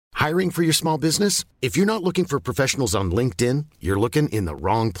Hiring for your small business? If you're not looking for professionals on LinkedIn, you're looking in the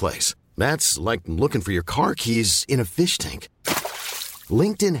wrong place. That's like looking for your car keys in a fish tank.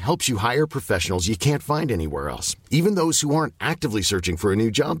 LinkedIn helps you hire professionals you can't find anywhere else, even those who aren't actively searching for a new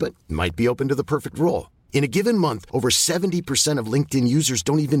job but might be open to the perfect role. In a given month, over 70% of LinkedIn users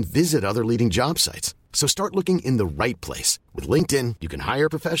don't even visit other leading job sites. So start looking in the right place. With LinkedIn, you can hire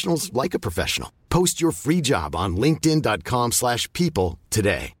professionals like a professional. Post your free job on linkedin.com/people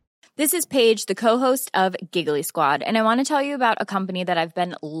today. This is Paige, the co-host of Giggly Squad, and I want to tell you about a company that I've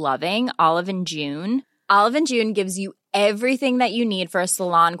been loving, Olive & June. Olive & June gives you everything that you need for a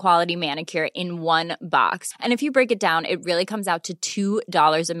salon-quality manicure in one box. And if you break it down, it really comes out to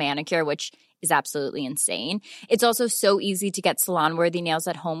 $2 a manicure, which is absolutely insane. It's also so easy to get salon-worthy nails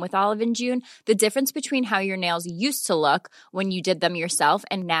at home with Olive & June. The difference between how your nails used to look when you did them yourself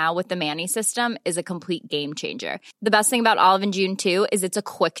and now with the Mani system is a complete game changer. The best thing about Olive & June, too, is it's a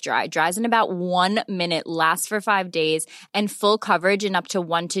quick dry. Dries in about 1 minute, lasts for 5 days, and full coverage in up to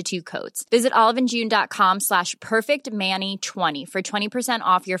 1 to 2 coats. Visit oliveandjune.com/perfectmani20 for 20%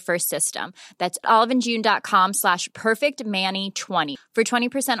 off your first system. That's oliveandjune.com/perfectmani20 for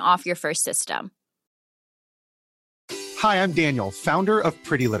 20% off your first system. Hi, I'm Daniel, founder of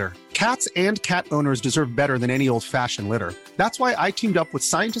Pretty Litter. Cats and cat owners deserve better than any old-fashioned litter. That's why I teamed up with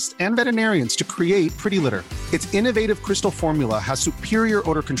scientists and veterinarians to create Pretty Litter. Its innovative crystal formula has superior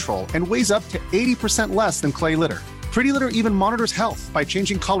odor control and weighs up to 80% less than clay litter. Pretty Litter even monitors health by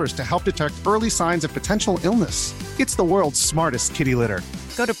changing colors to help detect early signs of potential illness. It's the world's smartest kitty litter.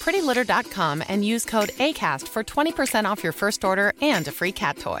 Go to prettylitter.com and use code ACAST for 20% off your first order and a free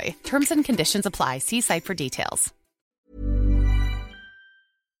cat toy. Terms and conditions apply. See site for details.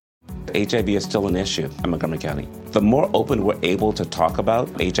 HIV is still an issue in Montgomery County. The more open we're able to talk about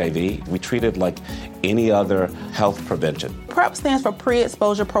HIV, we treat it like any other health prevention. PrEP stands for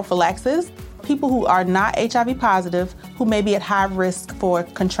pre-exposure prophylaxis. People who are not HIV positive, who may be at high risk for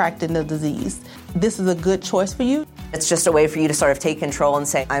contracting the disease. This is a good choice for you. It's just a way for you to sort of take control and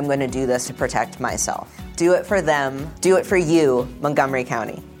say, I'm going to do this to protect myself. Do it for them. Do it for you, Montgomery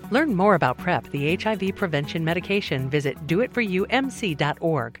County. Learn more about PrEP, the HIV prevention medication. Visit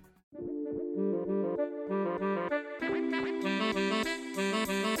doitforyoumc.org.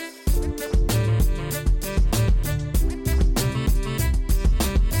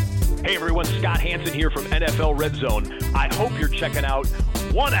 Hey everyone, Scott Hansen here from NFL Red Zone. I hope you're checking out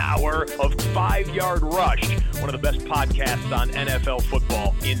 1 hour of 5-Yard Rush, one of the best podcasts on NFL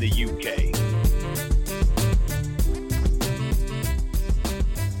football in the UK.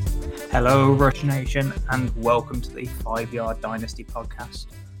 Hello, Rush Nation, and welcome to the 5-Yard Dynasty podcast.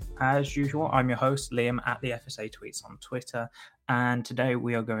 As usual, I'm your host, Liam, at the FSA Tweets on Twitter, and today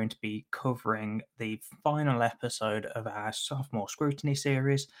we are going to be covering the final episode of our sophomore scrutiny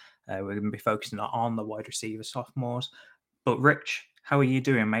series. We're going to be focusing on the wide receiver sophomores. But Rich, how are you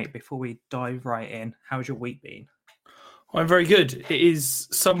doing, mate? Before we dive right in, how's your week been? I'm very good. It is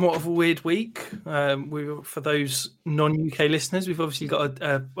somewhat of a weird week. For those non-UK listeners, we've obviously got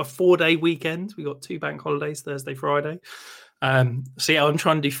a 4-day weekend. We've got 2 bank holidays, Thursday, Friday. So yeah, I'm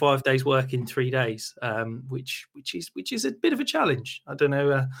trying to do 5 days work in 3 days, which is a bit of a challenge. I don't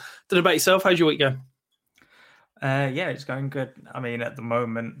know about yourself. How's your week going? Yeah, it's going good. I mean, at the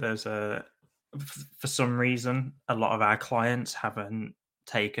moment, for some reason, a lot of our clients haven't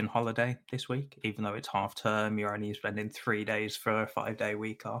taken holiday this week, even though it's half term. You're only spending 3 days for a 5-day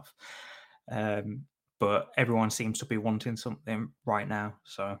week off. But everyone seems to be wanting something right now.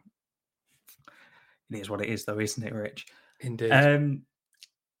 So it is what it is, though, isn't it, Rich? Indeed.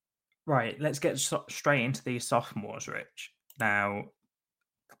 Right, let's get straight into these sophomores, Rich. Now,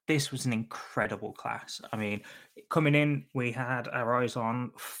 this was an incredible class. I mean, coming in, we had our eyes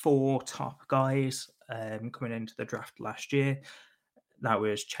on 4 top guys coming into the draft last year. That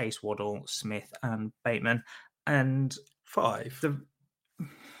was Chase Waddle, Smith, and Bateman. And 5.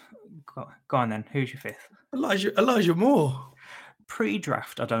 Go on then. Who's your 5th? Elijah Moore.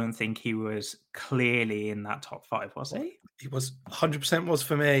 Pre-draft, I don't think he was clearly in that top 5, was he? He was 100% was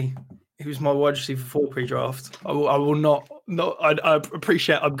for me. He was my wide receiver for pre-draft. I will not. I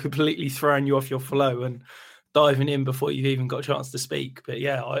appreciate I'm completely throwing you off your flow and diving in before you've even got a chance to speak. But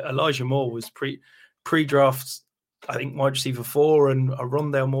yeah, Elijah Moore was pre-draft. I think wide receiver 4, and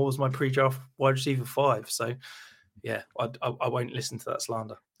Rondale Moore was my pre-draft wide receiver 5. So yeah, I won't listen to that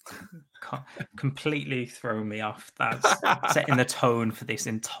slander. Completely thrown me off. That's setting the tone for this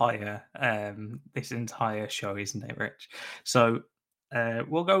entire show, isn't it, Rich? So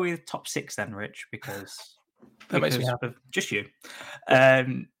we'll go with top 6 then, Rich, because makes me happy. Just you.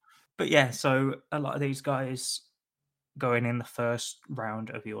 But yeah, so a lot of these guys going in the first round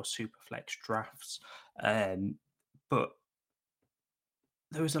of your Superflex drafts. But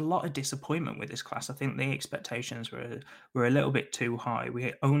there was a lot of disappointment with this class. I think the expectations were a little bit too high.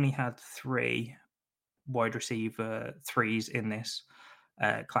 We only had 3 wide receiver 3s in this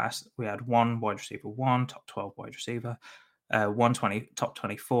class. We had 1 wide receiver 1, top 12 wide receiver, 1 top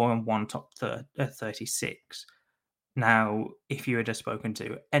 24, and 1 top 36. Now, if you had just spoken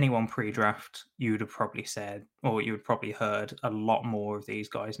to anyone pre-draft, you would have probably said, or you would probably heard a lot more of these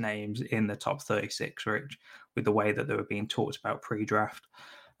guys' names in the top 36, Rich, with the way that they were being talked about pre-draft.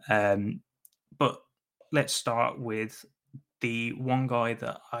 But let's start with the one guy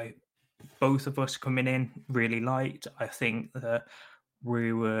that both of us coming in really liked. I think that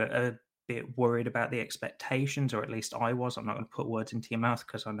we were a bit worried about the expectations, or at least I was. I'm not going to put words into your mouth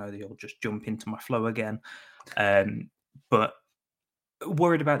because I know that you'll just jump into my flow again. But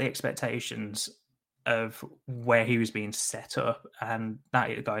worried about the expectations of where he was being set up, and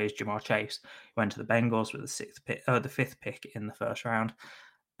that guy is Ja'Marr Chase. He went to the Bengals with the 5th pick in the first round,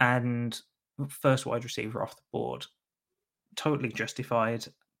 and first wide receiver off the board, totally justified.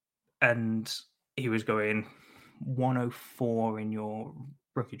 And he was going 104 in your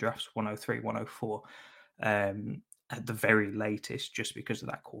rookie drafts, 103, 104. At the very latest, just because of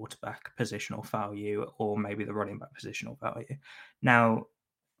that quarterback positional value, or maybe the running back positional value. Now,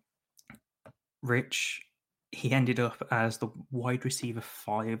 Rich, he ended up as the wide receiver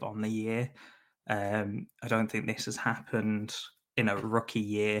 5 on the year. I don't think this has happened in a rookie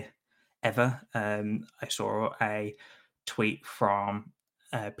year ever. I saw a tweet from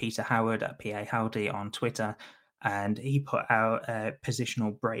Peter Howard at PA Howdy on Twitter, and he put out a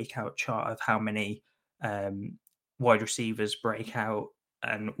positional breakout chart of how many wide receivers break out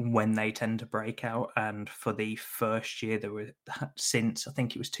and when they tend to break out. And for the first year, there were, since I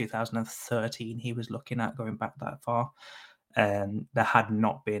think it was 2013, he was looking at going back that far. There had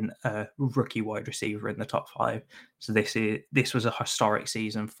not been a rookie wide receiver in the top 5. So this was a historic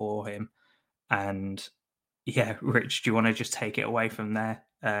season for him. And yeah, Rich, do you want to just take it away from there?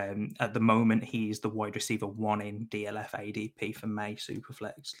 At the moment, he's the wide receiver 1 in DLF ADP for May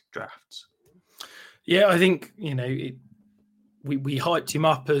Superflex drafts. Yeah, I think, we hyped him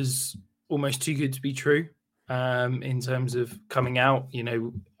up as almost too good to be true in terms of coming out.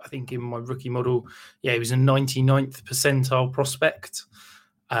 I think in my rookie model, he was a 99th percentile prospect.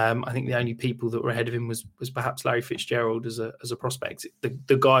 I think the only people that were ahead of him was perhaps Larry Fitzgerald as a prospect.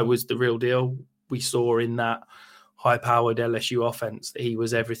 The guy was the real deal. We saw in that high-powered LSU offense that he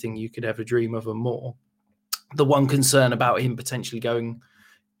was everything you could ever dream of and more. The one concern about him potentially going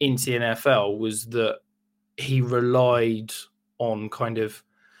into the NFL was that he relied on kind of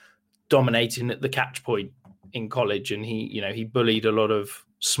dominating at the catch point in college, and he bullied a lot of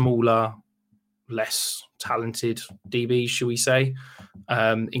smaller, less talented DBs, shall we say,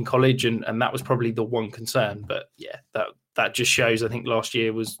 in college, and that was probably the one concern. But yeah, that just shows, I think last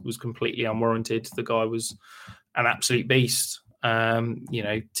year was completely unwarranted. The guy was an absolute beast.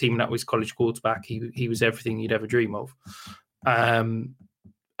 Teaming up with his college quarterback, he was everything you'd ever dream of.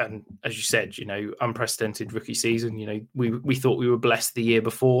 And as you said, unprecedented rookie season. We thought we were blessed the year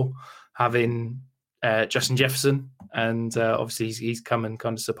before having Justin Jefferson, and obviously he's come and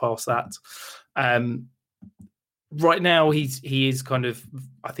kind of surpassed that. Right now, he is kind of,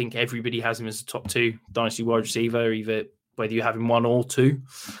 I think everybody has him as a top 2 dynasty wide receiver, either whether you have him 1 or 2.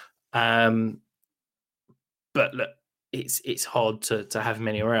 But look, it's hard to have him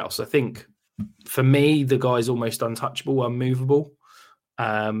anywhere else. I think for me, the guy's almost untouchable, unmovable.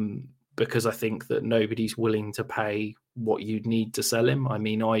 Because I think that nobody's willing to pay what you'd need to sell him. I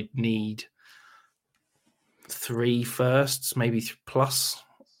mean, I'd need 3 firsts, maybe plus,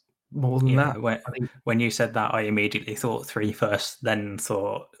 more than that. When you said that, I immediately thought 3 firsts, then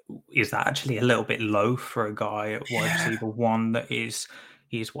thought, is that actually a little bit low for a guy at wide receiver 1 that he's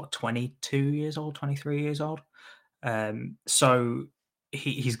 22 years old, 23 years old? So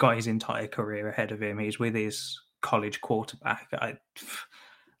he's got his entire career ahead of him. He's with his college quarterback. I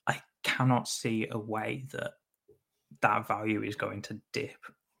cannot see a way that value is going to dip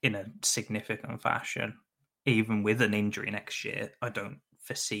in a significant fashion. Even with an injury next year, I don't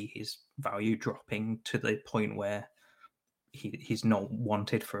foresee his value dropping to the point where he's not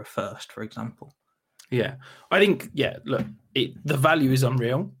wanted for a first, for example. Yeah, I think, look, the value is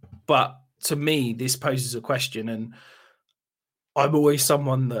unreal, but to me, this poses a question, and I'm always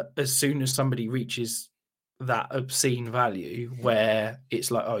someone that as soon as somebody reaches that obscene value where it's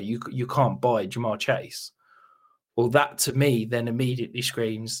like, oh, you can't buy Ja'Marr Chase, well, that to me then immediately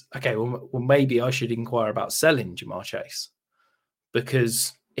screams, okay, well maybe I should inquire about selling Ja'Marr Chase,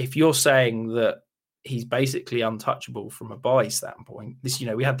 because if you're saying that he's basically untouchable from a buy standpoint.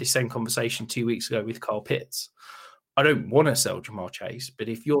 We had this same conversation 2 weeks ago with Kyle Pitts. I don't want to sell Ja'Marr Chase, but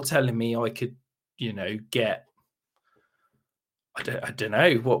if you're telling me I could, get, I don't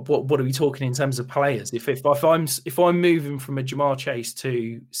know, what are we talking in terms of players? If I'm moving from a Ja'Marr Chase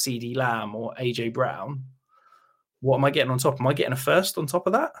to CeeDee Lamb or AJ Brown, what am I getting on top? Am I getting a first on top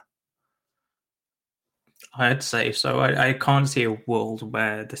of that? I'd say so. I can't see a world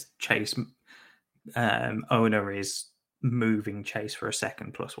where the Chase owner is moving Chase for a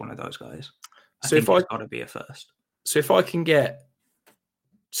second plus one of those guys. I think it's got to be a first. So if I can get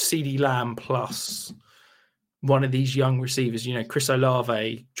CeeDee Lamb plus one of these young receivers, Chris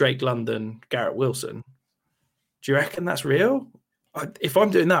Olave, Drake London, Garrett Wilson, do you reckon that's real? If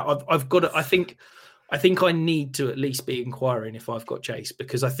I'm doing that, I've got to, I think I need to at least be inquiring if I've got Chase,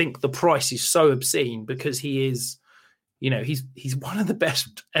 because I think the price is so obscene, because he is, he's one of the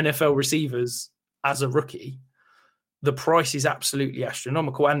best NFL receivers as a rookie. The price is absolutely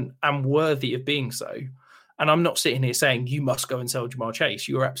astronomical and worthy of being so. And I'm not sitting here saying you must go and sell Ja'Marr Chase.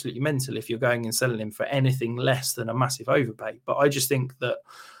 You're absolutely mental if you're going and selling him for anything less than a massive overpay. But I just think that,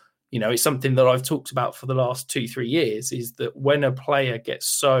 it's something that I've talked about for the last 2-3 years, is that when a player gets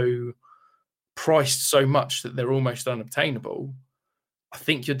so priced so much that they're almost unobtainable, I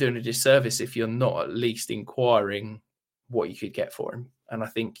think you're doing a disservice if you're not at least inquiring what you could get for him. And I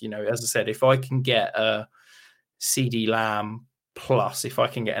think, as I said, if I can get a CeeDee Lamb plus, if I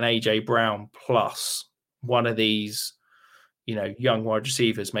can get an AJ Brown plus one of these, young wide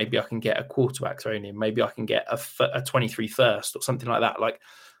receivers, maybe I can get a quarterback thrown in, maybe I can get a 23 first or something like that. Like,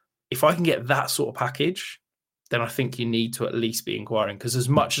 if I can get that sort of package, then I think you need to at least be inquiring. Because as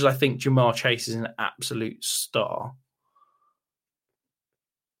much as I think Ja'Marr Chase is an absolute star,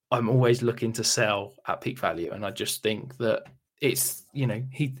 I'm always looking to sell at peak value. And I just think that it's,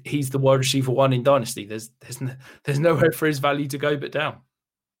 he's the wide receiver one in Dynasty. There's nowhere for his value to go but down.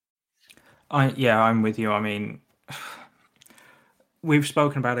 I'm with you. I mean, we've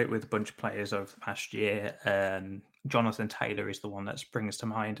spoken about it with a bunch of players over the past year. Jonathan Taylor is the one that springs to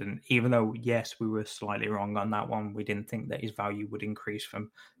mind. And even though, yes, we were slightly wrong on that one, we didn't think that his value would increase from,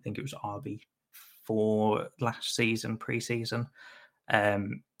 I think it was RB4 last season, preseason.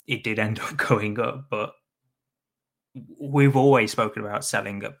 It did end up going up, but we've always spoken about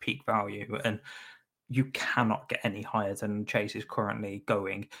selling at peak value, and you cannot get any higher than Chase is currently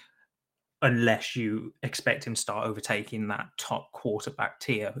going unless you expect him to start overtaking that top quarterback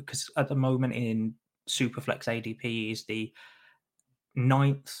tier. Because at the moment in Superflex ADP, he's the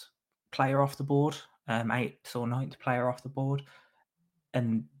 9th player off the board, 8th or 9th player off the board.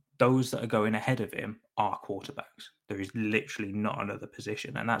 And those that are going ahead of him are quarterbacks. There is literally not another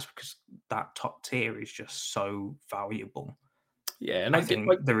position. And that's because that top tier is just so valuable. Yeah, and I think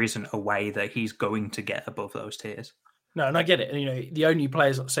there isn't a way that he's going to get above those tiers. No, and I get it. The only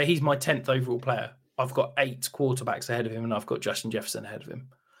players, so he's my 10th overall player. I've got 8 quarterbacks ahead of him, and I've got Justin Jefferson ahead of him.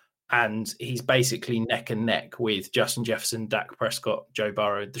 And he's basically neck and neck with Justin Jefferson, Dak Prescott, Joe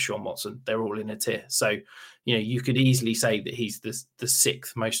Burrow, Deshaun Watson. They're all in a tier. So, you could easily say that he's the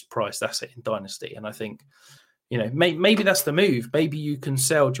 6th most priced asset in Dynasty. And I think, maybe that's the move. Maybe you can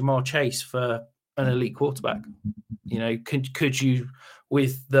sell Ja'Marr Chase for an elite quarterback. Could you,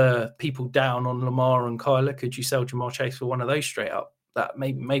 with the people down on Lamar and Kyler, could you sell Ja'Marr Chase for one of those straight up? That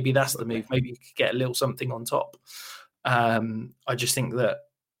maybe that's the move. Maybe you could get a little something on top. I just think that,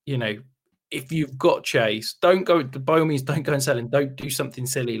 if you've got Chase, by all means, don't go and sell him. Don't do something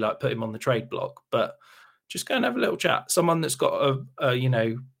silly like put him on the trade block, but just go and have a little chat. Someone that's got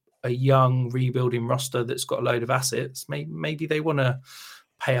a young rebuilding roster that's got a load of assets, maybe they want to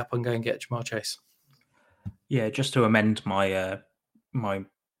pay up and go and get Ja'Marr Chase. Yeah, just to amend my my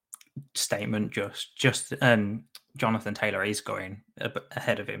statement, just Jonathan Taylor is going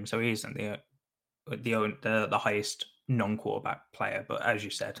ahead of him, so he isn't the highest non-quarterback player. But as you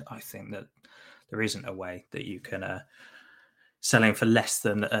said, I think that there isn't a way that you can sell him for less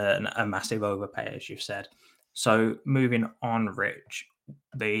than a massive overpay, as you've said. So moving on, Rich,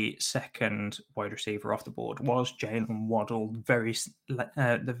 the second wide receiver off the board was Jalen Waddle,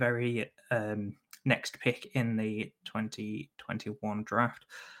 the very next pick in the 2021 draft.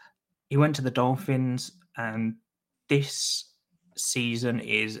 He went to the Dolphins, and this season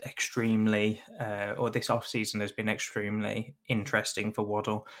is extremely, this offseason has been extremely interesting for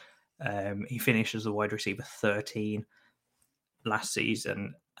Waddle. He finished as the wide receiver 13 last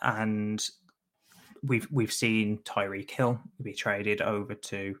season, and we've seen Tyreek Hill be traded over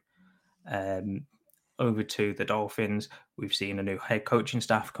to the Dolphins. We've seen a new head coaching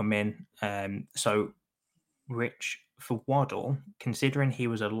staff come in. So Rich, for Waddle, considering he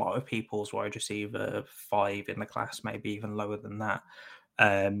was a lot of people's wide receiver 5 in the class, maybe even lower than that,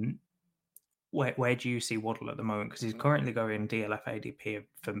 where do you see Waddle at the moment? Because he's currently going DLF ADP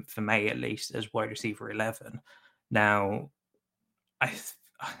for May at least as wide receiver 11. Now,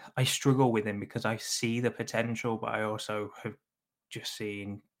 I struggle with him because I see the potential, but I also have just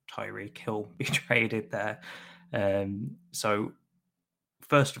seen Tyreek Hill be traded there. So,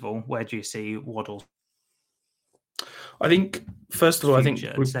 first of all, where do you see Waddle? I think, first of all,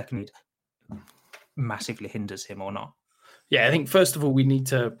 secondly, massively hinders him or not. Yeah, I think first of all, we need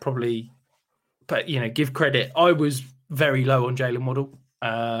to probably, give credit. I was very low on Jalen Waddle.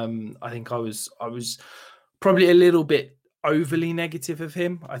 I think I was probably a little bit overly negative of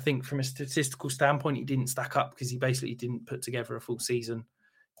him. I think from a statistical standpoint, he didn't stack up because he basically didn't put together a full season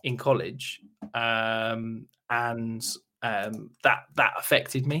in college. That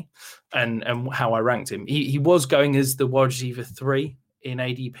affected me and how I ranked him. He was going as the wide receiver 3 in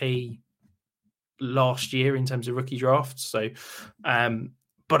ADP last year in terms of rookie drafts. So,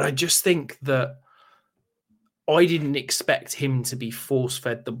 but I just think that I didn't expect him to be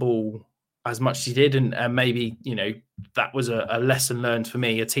force-fed the ball as much as he did. And maybe, that was a lesson learned for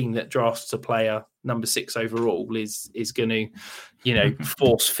me. A team that drafts a player number 6 overall is going to,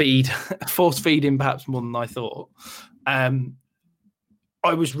 force feed him perhaps more than I thought. I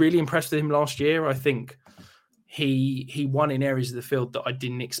was really impressed with him last year. I think he won in areas of the field that I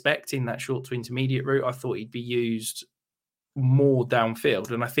didn't expect in that short to intermediate route. I thought he'd be used more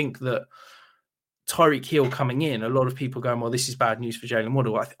downfield. And I think that Tyreek Hill coming in, a lot of people going, well, this is bad news for Jalen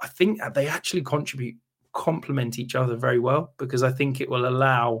Waddle. I think that they actually complement each other very well, because I think it will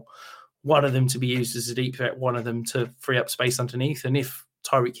allow one of them to be used as a deep threat, one of them to free up space underneath. And if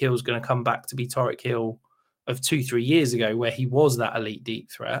Tyreek Hill is going to come back to be Tyreek Hill of 2-3 years ago, where he was that elite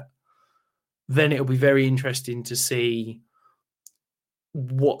deep threat, then it'll be very interesting to see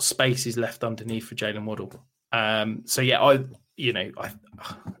what space is left underneath for Jalen Waddle. I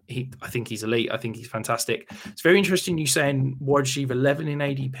think he's elite. I think he's fantastic. It's very interesting you saying wide receiver 11 in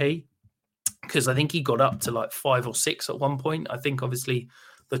ADP, because I think he got up to like 5 or 6 at one point. I think obviously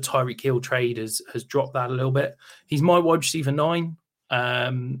the Tyreek Hill trade has dropped that a little bit. He's my wide receiver 9.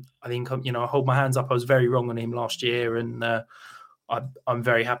 I think, I hold my hands up. I was very wrong on him last year, and I'm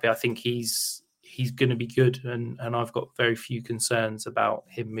very happy. I think he's going to be good, and I've got very few concerns about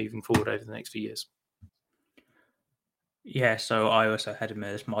him moving forward over the next few years. Yeah, so I also had him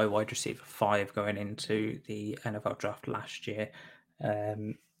as my wide receiver 5 going into the NFL draft last year.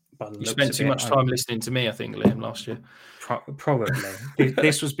 You spent too much time listening to me, I think, Liam, last year. Probably.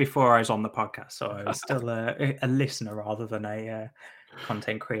 This was before I was on the podcast, so I was still a listener rather than a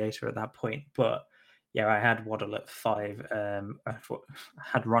content creator at that point. But yeah, I had Waddle at 5. I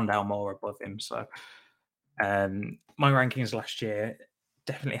had Rondale Moore above him. So my rankings last year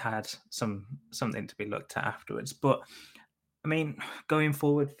definitely had something to be looked at afterwards. But I mean, going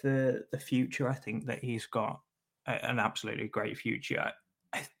forward for the future, I think that he's got an absolutely great future.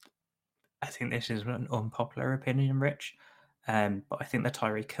 I think this is an unpopular opinion, Rich, but I think the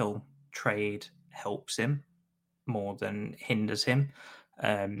Tyreek Hill trade helps him more than hinders him.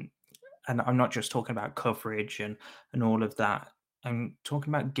 And I'm not just talking about coverage and all of that. I'm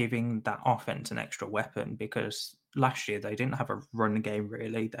talking about giving that offense an extra weapon, because last year they didn't have a run game,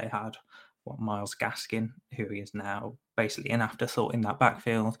 really. They had Myles Gaskin, who is now basically an afterthought in that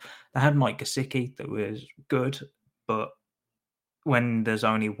backfield. They had Mike Gesicki, that was good, but when there's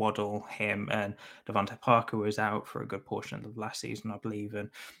only Waddle, him, and Devontae Parker was out for a good portion of the last season, I believe, and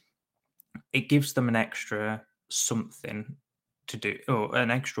it gives them an extra something to do, or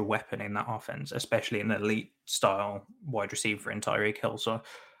an extra weapon in that offense, especially an elite style wide receiver in Tyreek Hill. So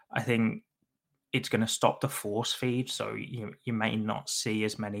I think it's going to stop the force feed. So you may not see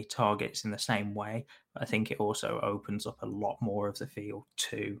as many targets in the same way. But I think it also opens up a lot more of the field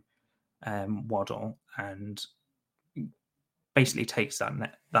to Waddle, and basically takes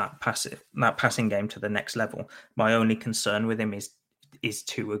that passing game to the next level. My only concern with him is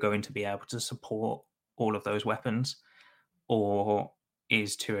Tua going to be able to support all of those weapons, or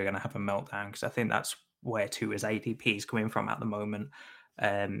is Tua going to have a meltdown? Because I think that's where Tua's ADP is coming from at the moment.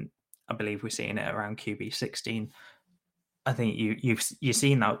 I believe we're seeing it around QB 16. I think you've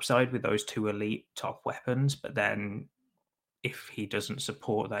seen that upside with those 2 elite top weapons, but then if he doesn't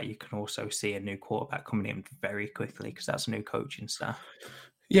support that, you can also see a new quarterback coming in very quickly, because that's a new coaching staff.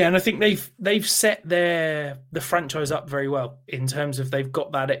 Yeah, and I think they've set the franchise up very well in terms of they've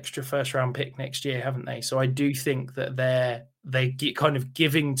got that extra first round pick next year, haven't they? So I do think that they're kind of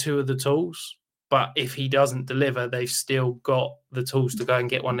giving 2 of the tools But if he doesn't deliver, they've still got the tools to go and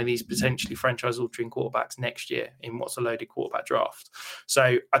get one of these potentially franchise-altering quarterbacks next year in what's a loaded quarterback draft.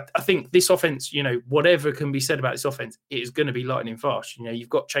 So I think this offense, whatever can be said about this offense, it is going to be lightning fast. You've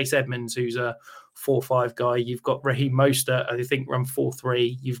got Chase Edmonds, who's a 4.5 guy. You've got Raheem Mostert, I think, run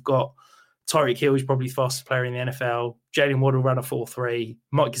 4.3. You've got Tyreek Hill, who's probably the fastest player in the NFL. Jalen Waddle ran a 4.3.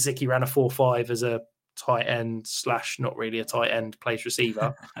 Mike Gesicki ran a 4.5 as a tight end / not really a tight end, plays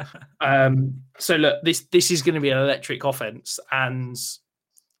receiver. So look, this is going to be an electric offense, and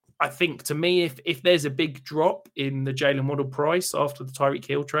I think, to me, if there's a big drop in the Jalen Waddle price after the Tyreek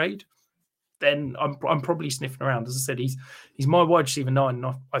Hill trade, then I'm probably sniffing around. As I said, he's my wide receiver 9,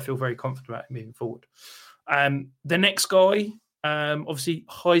 and I feel very confident about him moving forward. The next guy, obviously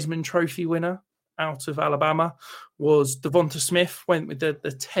Heisman Trophy winner out of Alabama, was Devonta Smith. Went with the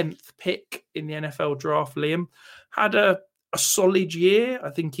 10th pick in the NFL draft. Liam had a solid year.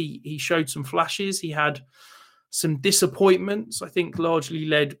 I think he showed some flashes. He had some disappointments, I think, largely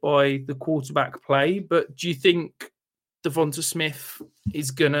led by the quarterback play. But do you think Devonta Smith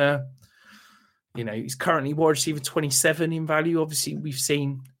is gonna, he's currently wide receiver 27 in value. Obviously, we've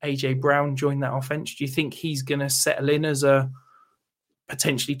seen AJ Brown join that offense. Do you think he's gonna settle in as a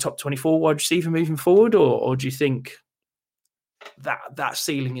potentially top 24 wide receiver moving forward, or do you think that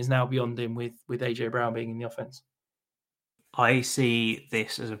ceiling is now beyond him with AJ Brown being in the offense? I see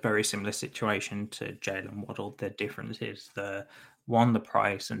this as a very similar situation to Jalen Waddle. The difference is the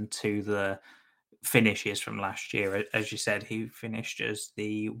price, and 2, the finishes from last year. As you said, he finished as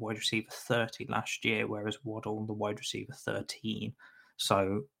the wide receiver 30 last year, whereas Waddle the wide receiver 13.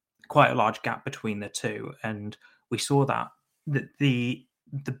 So quite a large gap between the two. And we saw that the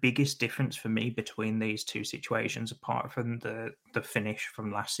biggest difference for me between these two situations, apart from the finish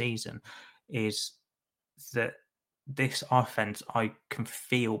from last season, is that this offense I can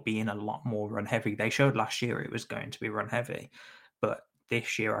feel being a lot more run heavy. They showed last year it was going to be run heavy, but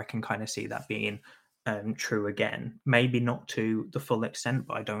this year I can kind of see that being true again. Maybe not to the full extent,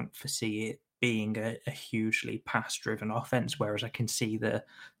 but I don't foresee it being a hugely pass-driven offense, whereas I can see the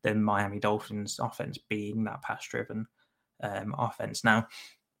Miami Dolphins offense being that pass-driven offense. Now,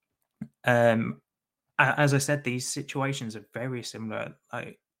 as I said, these situations are very similar.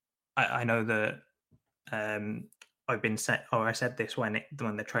 I know that I said this when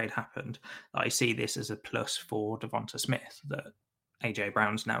the trade happened. I see this as a plus for Devonta Smith, that AJ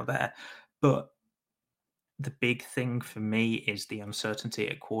Brown's now there. But the big thing for me is the uncertainty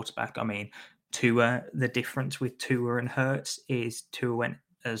at quarterback. I mean, Tua, the difference with Tua and Hurts is Tua went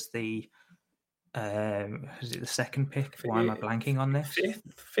as the is it the second pick? Why am I blanking on this?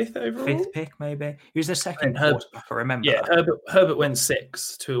 Fifth overall? Fifth pick, maybe. He was the second quarterback, I remember. Yeah, Herbert went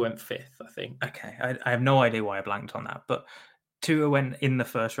 6, Tua went 5th, I think. Okay, I have no idea why I blanked on that, but Tua went in the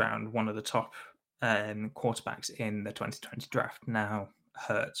first round, one of the top quarterbacks in the 2020 draft. Now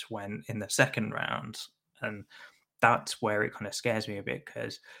Hurts went in the second round, and that's where it kind of scares me a bit,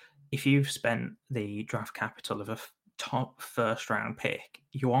 because if you've spent the draft capital of a top first round pick,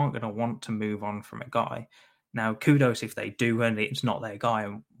 you aren't going to want to move on from a guy. Now, kudos if they do and it's not their guy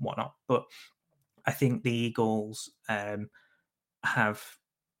and whatnot, but I think the Eagles have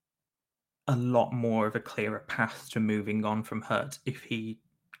a lot more of a clearer path to moving on from Hurts if he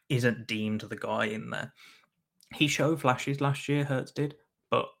isn't deemed the guy in there. He showed flashes last year, Hurts did,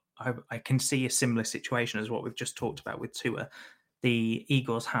 but I can see a similar situation as what we've just talked about with Tua. The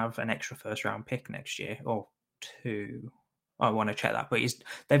Eagles have an extra first round pick next year, or 2. I want to check that, but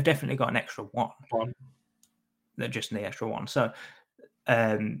they've definitely got an extra one. They're just in the extra one. So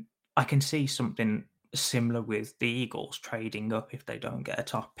I can see something similar with the Eagles trading up if they don't get a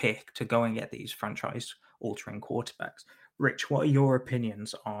top pick to go and get these franchise-altering quarterbacks. Rich, what are your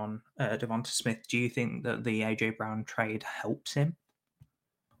opinions on Devonta Smith? Do you think that the AJ Brown trade helps him?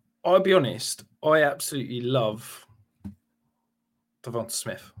 I'll be honest, I absolutely love Devonta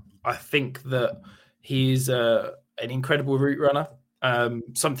Smith. I think that he is an incredible route runner,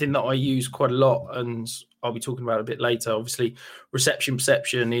 something that I use quite a lot, and I'll be talking about a bit later. Obviously, reception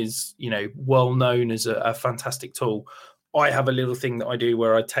perception is, well known as a fantastic tool. I have a little thing that I do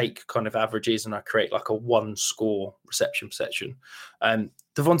where I take kind of averages and I create like a 1-score reception perception.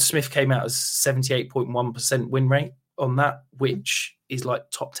 Devonta Smith came out as 78.1% win rate on that, which is like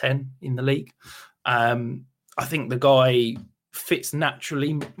top 10 in the league. I think the guy fits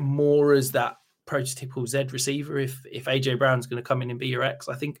naturally more as that prototypical Z receiver. If AJ Brown's going to come in and be your X,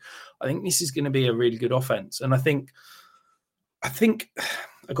 I think this is going to be a really good offense. And I think I've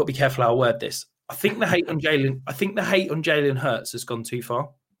got to be careful how I word this. I think the hate on Jalen Hurts has gone too far.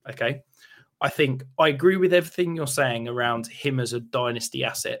 Okay. I think I agree with everything you're saying around him as a dynasty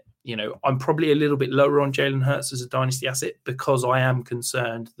asset. You know, I'm probably a little bit lower on Jalen Hurts as a dynasty asset because I am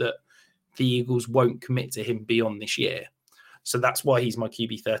concerned that the Eagles won't commit to him beyond this year. So that's why he's my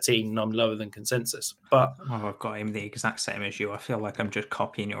QB 13 and I'm lower than consensus. But I've got him the exact same as you. I feel like I'm just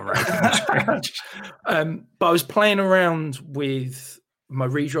copying your rankings. But I was playing around with my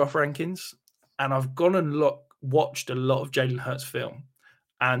redraft rankings and I've gone and watched a lot of Jalen Hurts film.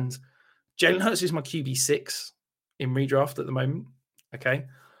 And Jalen Hurts is my QB 6 in redraft at the moment. Okay.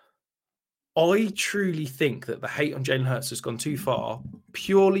 I truly think that the hate on Jalen Hurts has gone too far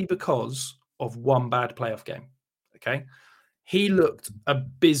purely because of one bad playoff game. Okay. He looked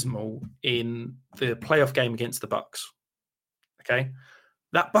abysmal in the playoff game against the Bucs. Okay.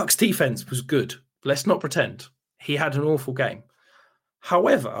 That Bucs defense was good. Let's not pretend. He had an awful game.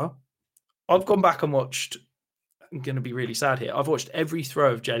 However, I've gone back and watched, I'm going to be really sad here. I've watched every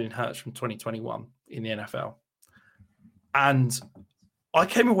throw of Jalen Hurts from 2021 in the NFL. And I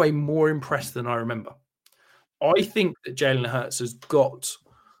came away more impressed than I remember. I think that Jalen Hurts has got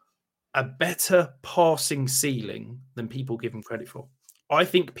a better passing ceiling than people give him credit for. I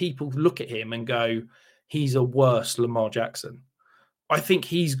think people look at him and go, he's a worse Lamar Jackson. I think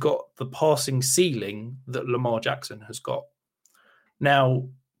he's got the passing ceiling that Lamar Jackson has got. Now,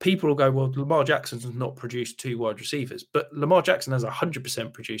 people will go, well, Lamar Jackson has not produced 2 wide receivers, but Lamar Jackson has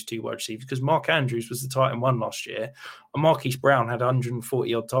 100% produced 2 wide receivers because Mark Andrews was the tight end 1 last year, and Marquise Brown had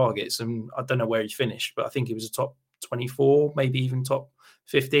 140 odd targets, and I don't know where he finished, but I think he was a top 24, maybe even top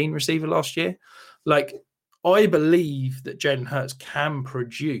 15 receiver last year. Like, I believe that Jalen Hurts can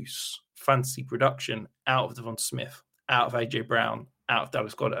produce fantasy production out of Devonta Smith, out of AJ Brown, out of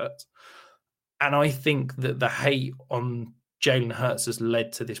Dallas Goedert. And I think that the hate on Jalen Hurts has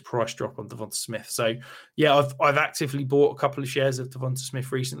led to this price drop on Devonta Smith. So, yeah, I've actively bought a couple of shares of Devonta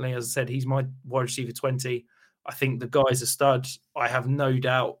Smith recently. As I said, he's my wide receiver 20. I think the guy's a stud. I have no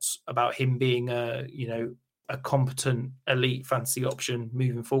doubts about him being a competent elite fantasy option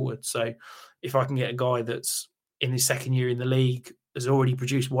moving forward. So if I can get a guy that's in his second year in the league, has already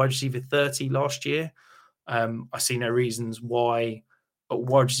produced wide receiver 30 last year, I see no reasons why at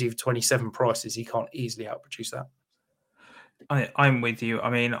wide receiver 27 prices he can't easily outproduce that. I'm with you. I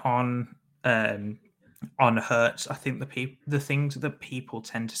mean, on Hurts, I think the things that people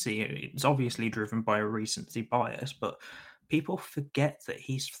tend to see, it's obviously driven by a recency bias, but people forget that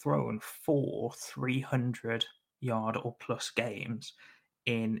he's thrown 4 300-yard or plus games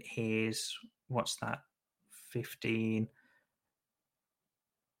in his, 15,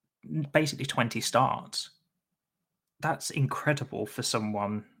 basically 20 starts. That's incredible for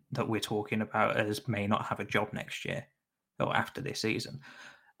someone that we're talking about as may not have a job next year or after this season.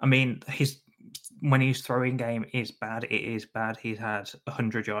 I mean, when his throwing game is bad, it is bad. He's had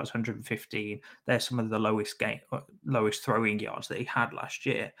 100 yards, 115. They're some of the lowest throwing yards that he had last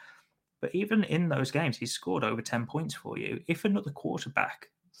year. But even in those games, he's scored over 10 points for you. If another quarterback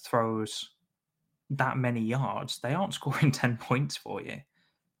throws that many yards, they aren't scoring 10 points for you.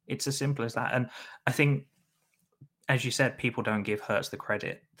 It's as simple as that. And I think, as you said, people don't give Hurts the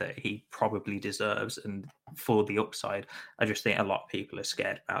credit that he probably deserves. And for the upside, I just think a lot of people are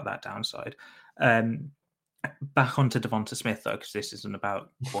scared about that downside. Back onto Devonta Smith, though, because this isn't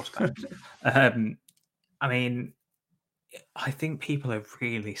about quarterbacks. I mean, I think people are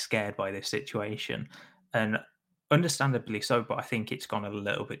really scared by this situation, and understandably so, but I think it's gone a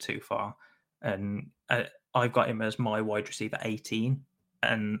little bit too far. And I've got him as my wide receiver 18,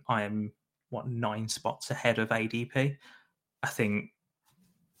 and I am 9 spots ahead of ADP. I think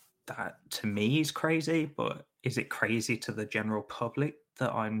that to me is crazy, but is it crazy to the general public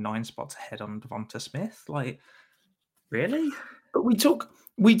that I'm 9 spots ahead on Devonta Smith? Like, really? But we talk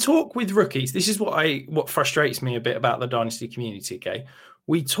with rookies. This is what frustrates me a bit about the dynasty community. Okay,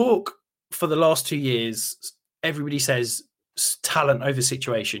 we talk for the last 2 years. Everybody says talent over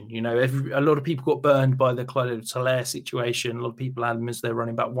situation. You know, a lot of people got burned by the Clyde Edwards-Helaire situation. A lot of people had them as their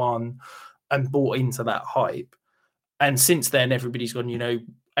running back 1 and bought into that hype. And since then, everybody's gone,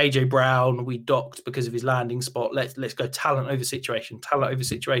 AJ Brown, we docked because of his landing spot. Let's go talent over situation.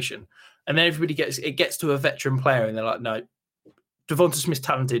 And then everybody gets to a veteran player and they're like, no, Devonta Smith's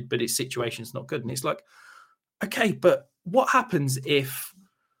talented, but his situation's not good. And it's like, okay, but what happens if,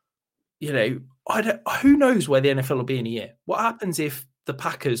 who knows where the NFL will be in a year? What happens if the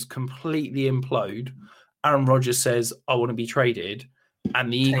Packers completely implode? Aaron Rodgers says, I want to be traded.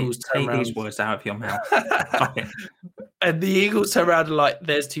 And the Eagles take these words out of your mouth. And the Eagles turn around and like,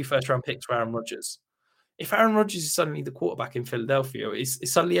 there's 2 first-round picks for Aaron Rodgers. If Aaron Rodgers is suddenly the quarterback in Philadelphia, is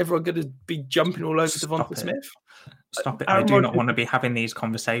suddenly everyone going to be jumping all over Devonta Smith? Stop it. I do not want to be having these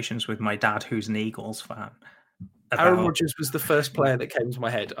conversations with my dad, who's an Eagles fan. Aaron Rodgers was the first player that came to my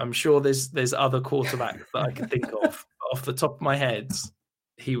head. I'm sure there's other quarterbacks that I could think of. Off the top of my head,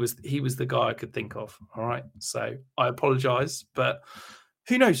 he was the guy I could think of. All right. So I apologize, but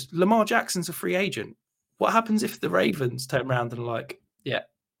who knows? Lamar Jackson's a free agent. What happens if the Ravens turn around and like, yeah,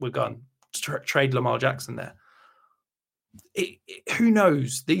 we're gone. Trade Lamar Jackson there. Who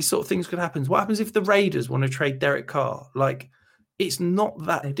knows? These sort of things could happen. What happens if the Raiders want to trade Derek Carr? Like, it's not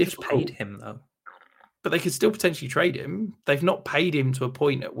that difficult. Paid him though, but they could still potentially trade him. They've not paid him to a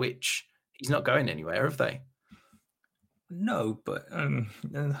point at which he's not going anywhere, have they? No, but I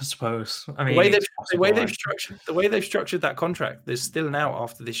suppose. I mean, the way they've structured that contract, there's still an out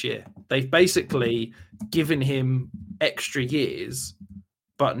after this year. They've basically given him extra years,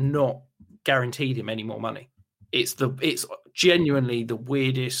 but not guaranteed him any more money. It's genuinely the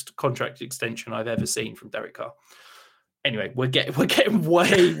weirdest contract extension I've ever seen from Derek Carr. Anyway, we're getting way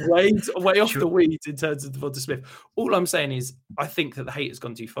off the weeds in terms of Devonta Smith. All I'm saying is, I think that the hate has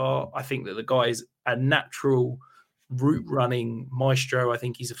gone too far. I think that the guy's a natural route running maestro. I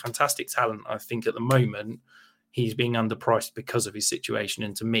think he's a fantastic talent. I think at the moment he's being underpriced because of his situation,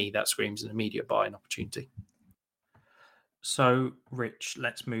 and to me, that screams an immediate buying opportunity. So, Rich,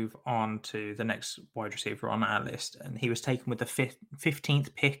 let's move on to the next wide receiver on our list. And he was taken with the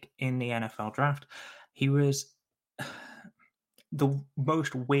 15th pick in the NFL draft. He was the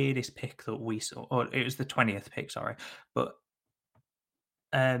most weirdest pick that we saw. Or it was the 20th pick, sorry. But,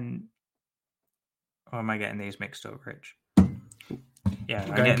 or am I getting these mixed up, Rich? Yeah,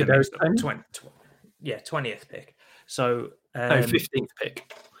 I'm getting them mixed up. 20th pick. So, 15th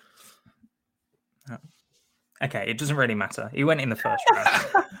pick. Okay, it doesn't really matter. He went in the first round.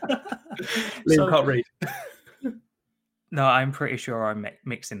 Liam can't read. No, I'm pretty sure I'm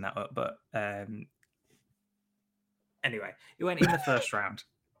mixing that up. But anyway, he went in the first round.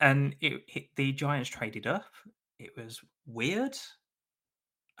 And the Giants traded up. It was weird.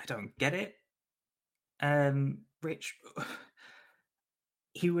 I don't get it. Rich,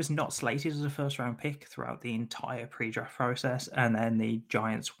 he was not slated as a first-round pick throughout the entire pre-draft process. And then the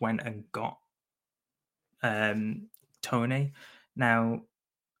Giants went and got Tony. Now,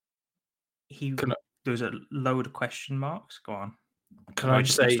 there's a load of question marks. Go on. Can I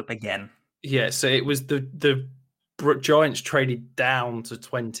just say again? Yeah, so it was the Giants traded down to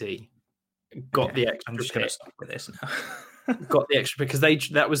 20, got the extra. I'm just going to stop with this now. Got the extra because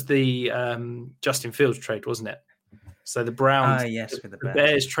that was the Justin Fields trade, wasn't it? So the Browns, with the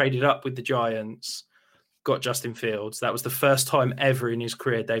Bears traded up with the Giants, got Justin Fields. That was the first time ever in his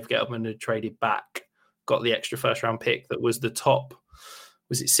career Dave Gettleman had traded back. Got the extra first-round pick that was the top,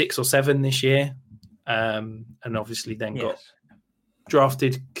 was it 6 or 7 this year? And obviously then got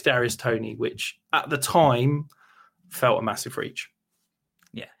drafted Kadarius Toney, which at the time felt a massive reach.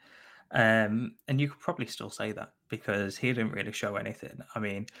 Yeah. And you could probably still say that because he didn't really show anything. I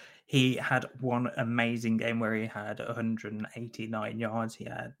mean, he had one amazing game where he had 189 yards. He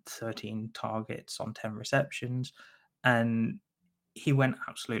had 13 targets on 10 receptions, and he went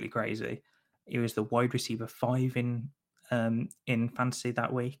absolutely crazy. He was the wide receiver 5 in fantasy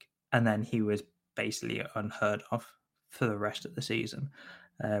that week, and then he was basically unheard of for the rest of the season.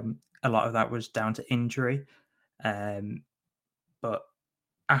 A lot of that was down to injury, but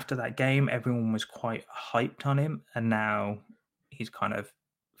after that game, everyone was quite hyped on him, and now he's kind of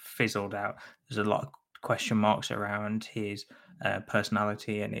fizzled out. There's a lot of question marks around his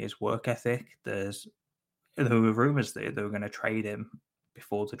personality and his work ethic. There were rumors that they were going to trade him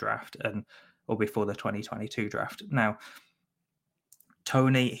before the draft or before the 2022 draft. Now,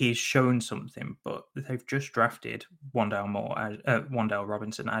 Tony, he's shown something, but they've just drafted Wan'Dale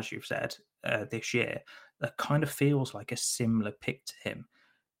Robinson, as you've said, this year. That kind of feels like a similar pick to him.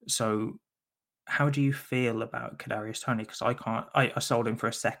 So how do you feel about Kadarius Toney? Because I sold him for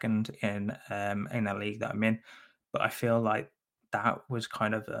a second in a league that I'm in, but I feel like that was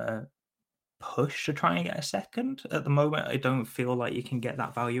kind of a push to try and get a second. At the moment, I don't feel like you can get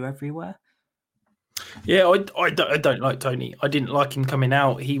that value everywhere. Yeah, I don't like Toney. I didn't like him coming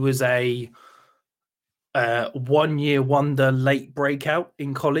out. He was a 1-year wonder late breakout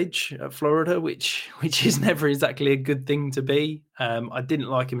in college at Florida, which is never exactly a good thing to be. I didn't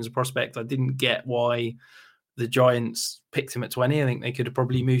like him as a prospect. I didn't get why the Giants picked him at 20. I think they could have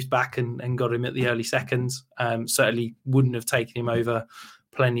probably moved back and got him at the early seconds. Certainly wouldn't have taken him over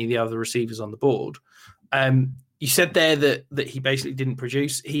plenty of the other receivers on the board. You said there that he basically didn't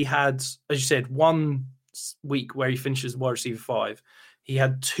produce. He had, as you said, 1 week where he finished as wide receiver 5. He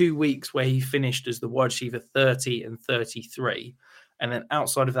had 2 weeks where he finished as the wide receiver 30 and 33. And then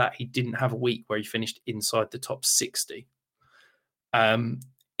outside of that, he didn't have a week where he finished inside the top 60.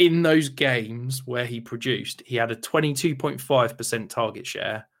 In those games where he produced, he had a 22.5% target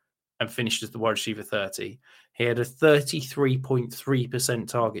share and finished as the wide receiver 30. He had a 33.3%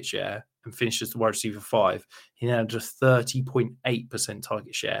 target share and finished as the wide receiver 5. He had a 30.8%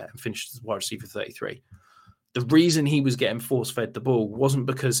 target share and finished as the wide receiver 33. The reason he was getting force-fed the ball wasn't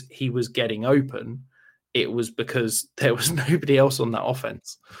because he was getting open. It was because there was nobody else on that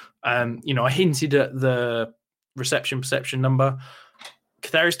offense. I hinted at the reception perception number.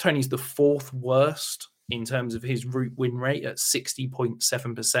 Kadarius Toney's the 4th worst in terms of his route win rate at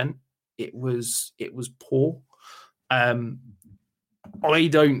 60.7%. It was poor. I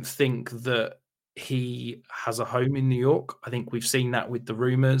don't think that he has a home in New York. I think we've seen that with the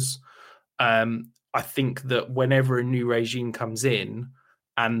rumors. I think that whenever a new regime comes in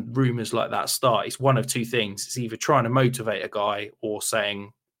and rumors like that start, it's one of two things. It's either trying to motivate a guy or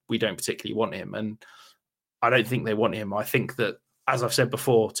saying we don't particularly want him. And I don't think they want him. I think that, as I've said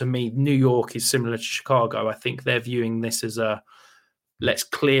before, to me, New York is similar to Chicago. I think they're viewing this as a let's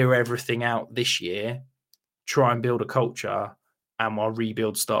clear everything out this year, try and build a culture, and while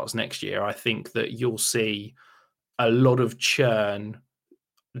rebuild starts next year. I think that you'll see a lot of churn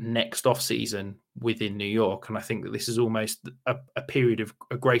next off-season within New York. And I think that this is almost a period of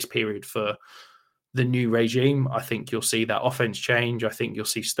a grace period for the new regime. I think you'll see that offense change. I think you'll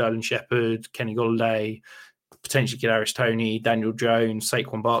see Sterling Shepard, Kenny Golladay, potentially Kadarius Toney, Daniel Jones,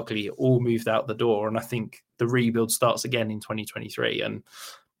 Saquon Barkley all moved out the door. And I think the rebuild starts again in 2023. And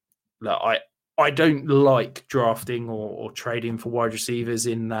I don't like drafting or trading for wide receivers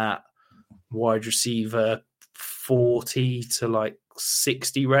in that wide receiver 40 to like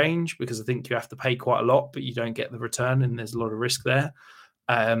 60 range, because I think you have to pay quite a lot, but you don't get the return and there's a lot of risk there.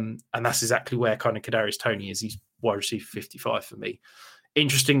 And that's exactly where kind of Kadarius Toney is. He's wide receiver 55 for me.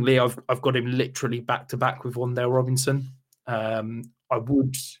 Interestingly, I've got him literally back to back with Wan'Dale Robinson. I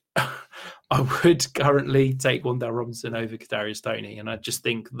would currently take Wan'Dale Robinson over Kadarius Toney, and I just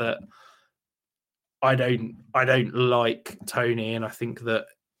think that I don't like Toney, and I think that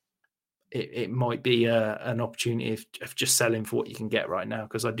it might be an opportunity of just selling for what you can get right now,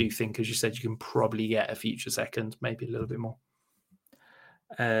 because I do think, as you said, you can probably get a future second, maybe a little bit more.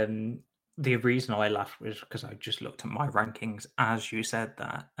 The reason I laughed was because I just looked at my rankings as you said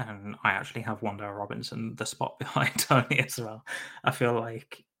that, and I actually have Wan'Dale Robinson the spot behind Toney as well. I feel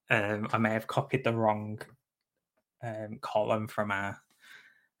like I may have copied the wrong column from our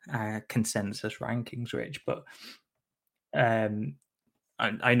consensus rankings, Rich, but I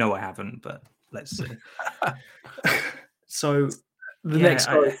know I haven't, but let's see. So the next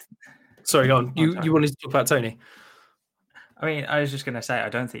guy. Sorry, go on. You wanted to talk about Toney? I mean, I was just going to say, I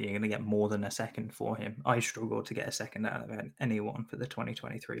don't think you're going to get more than a second for him. I struggle to get a second out of anyone for the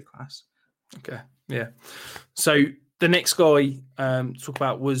 2023 class. Okay, yeah. So the next guy to talk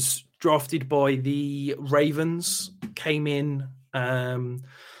about was drafted by the Ravens, came in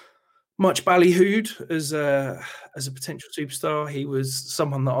much ballyhooed as a potential superstar. He was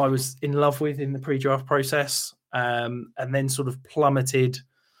someone that I was in love with in the pre-draft process, and then sort of plummeted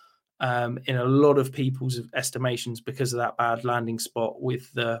in a lot of people's estimations because of that bad landing spot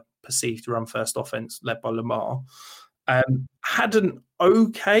with the perceived run-first offense led by Lamar. Had an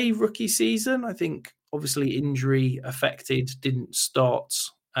okay rookie season. I think obviously injury affected, didn't start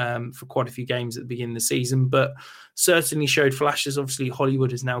for quite a few games at the beginning of the season, but certainly showed flashes. Obviously Hollywood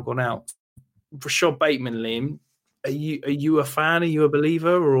has now gone out. Rashad Bateman, Liam, are you a fan? Are you a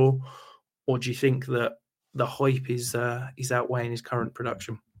believer, or do you think that the hype is outweighing his current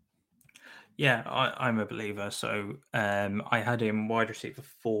production? Yeah, I'm a believer. So I had him wide receiver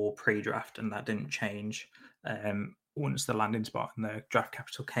 4 pre-draft, and that didn't change once the landing spot and the draft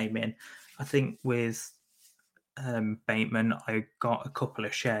capital came in. I think with Bateman, I got a couple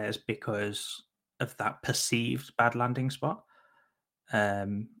of shares because of that perceived bad landing spot.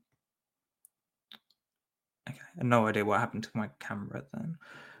 Okay, I have no idea what happened to my camera then.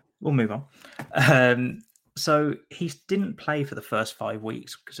 We'll move on. So he didn't play for the first 5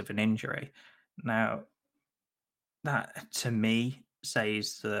 weeks because of an injury. Now, that to me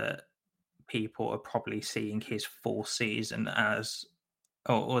says that people are probably seeing his full season as,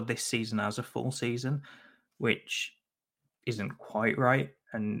 or this season as a full season, which isn't quite right,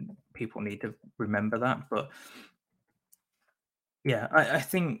 and people need to remember that. But yeah, I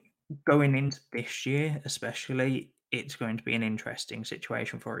think going into this year, especially, it's going to be an interesting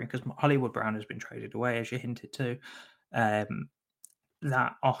situation for him because Hollywood Brown has been traded away, as you hinted to.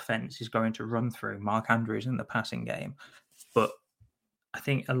 That offense is going to run through Mark Andrews in the passing game, but I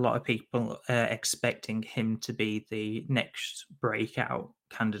think a lot of people are expecting him to be the next breakout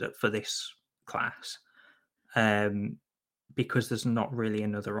candidate for this class, because there's not really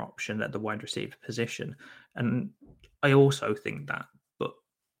another option at the wide receiver position. And I also think that, but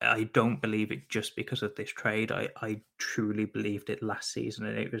I don't believe it just because of this trade. I truly believed it last season,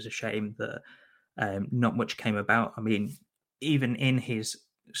 and it was a shame that not much came about. I mean, even in his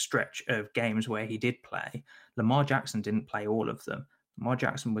stretch of games where he did play, Lamar Jackson didn't play all of them. Lamar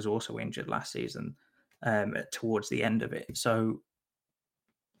Jackson was also injured last season towards the end of it. So,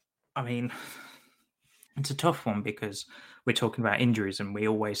 I mean, it's a tough one because we're talking about injuries and we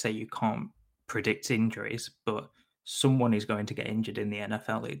always say you can't predict injuries, but someone is going to get injured in the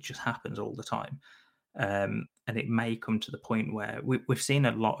NFL. It just happens all the time. And it may come to the point where we've seen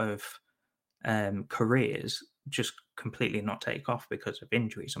a lot of careers just completely not take off because of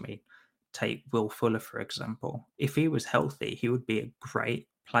injuries. I mean, take Will Fuller, for example. If he was healthy, he would be a great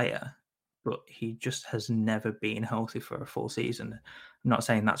player, but he just has never been healthy for a full season. I'm not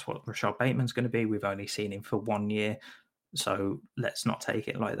saying that's what Rashad Bateman's going to be. We've only seen him for 1 year, so let's not take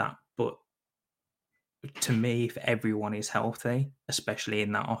it like that. But to me, if everyone is healthy, especially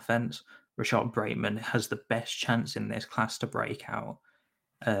in that offense, Rashad Bateman has the best chance in this class to break out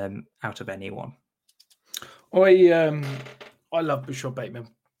of anyone. I love Rashad Bateman.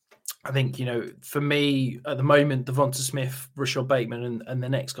 I think, for me at the moment, Devonta Smith, Rashad Bateman, and the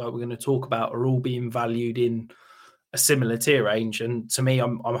next guy we're going to talk about are all being valued in a similar tier range. And to me,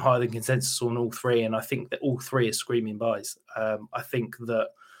 I'm higher than consensus on all three. And I think that all three are screaming buys. I think that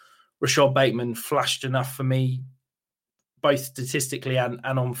Rashad Bateman flashed enough for me, both statistically and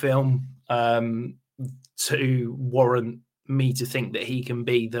on film, to warrant me to think that he can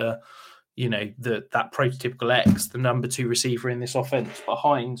be that prototypical X, the number 2 receiver in this offense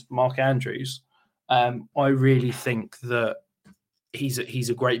behind Mark Andrews. I really think that he's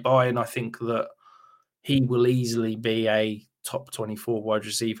a great buy, and I think that he will easily be a top 24 wide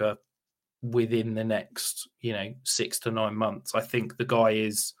receiver within the next 6 to 9 months. I think the guy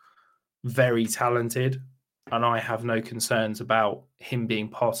is very talented, and I have no concerns about him being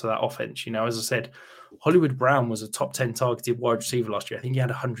part of that offense. As I said, Hollywood Brown was a top 10 targeted wide receiver last year. I think he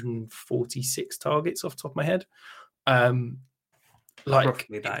had 146 targets off the top of my head.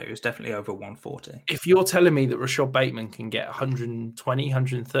 Roughly that. It was definitely over 140. If you're telling me that Rashad Bateman can get 120,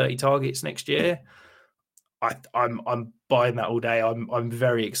 130 targets next year, I'm buying that all day. I'm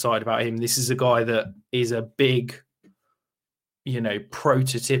very excited about him. This is a guy that is a big,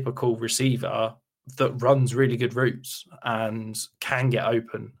 prototypical receiver that runs really good routes and can get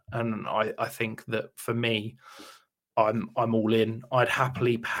open. And I think that for me, I'm all in. I'd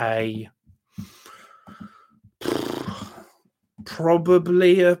happily pay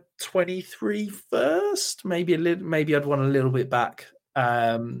probably a 23 first, maybe I'd want a little bit back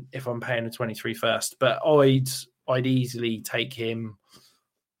if I'm paying a 23 first, but I'd easily take him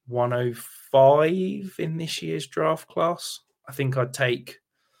 105 in this year's draft class. I think I'd take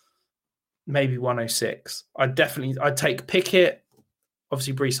maybe 106. I'd take Pickett,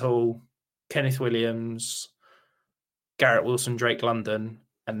 obviously Breece Hall, Kenneth Williams, Garrett Wilson, Drake London,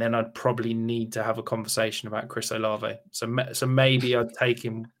 and then I'd probably need to have a conversation about Chris Olave. So maybe I'd take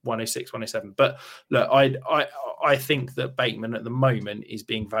him 106, 107. But look, I think that Bateman at the moment is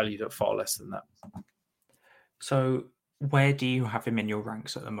being valued at far less than that. So where do you have him in your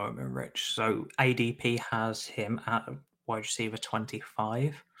ranks at the moment, Rich? So ADP has him at wide receiver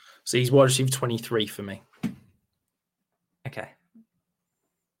 25. So he's wide receiver 23 for me. Okay.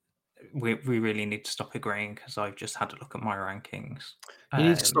 We really need to stop agreeing because I've just had a look at my rankings. You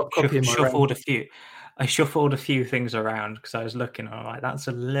need to stop copying my rankings. I shuffled a few things around because I was looking and I'm like, that's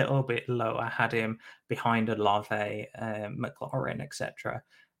a little bit low. I had him behind Olave, McLaurin, etc.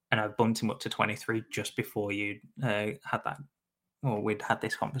 And I bumped him up to 23 just before you had that, or we'd had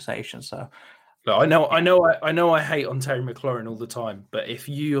this conversation. So look, I know I hate on Terry McLaurin all the time, but if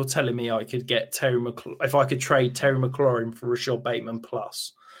you're telling me I could get if I could trade Terry McLaurin for Rashad Bateman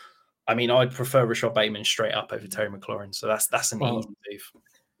plus, I mean, I'd prefer Rashad Bateman straight up over Terry McLaurin. So that's an easy move.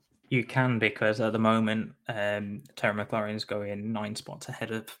 You can, because at the moment, Terry McLaurin's going 9 spots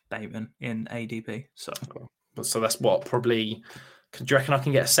ahead of Bateman in ADP. So that's what, probably, do you reckon I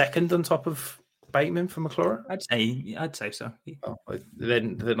can get a second on top of Bateman for McLaurin? I'd say so. Oh,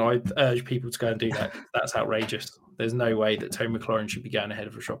 then I'd urge people to go and do that. That's outrageous. There's no way that Terry McLaurin should be going ahead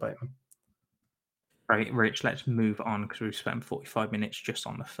of Rashad Bateman. Right, Rich, let's move on because we've spent 45 minutes just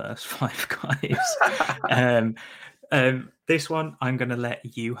on the first 5 guys. This one I'm going to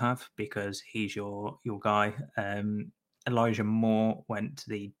let you have because he's your guy. Elijah Moore went to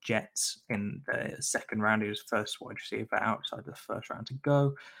the Jets in the second round. He was first wide receiver outside the first round to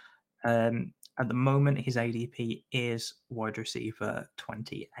go. At the moment, his ADP is wide receiver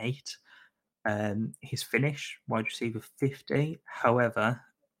 28. His finish, wide receiver 50. However,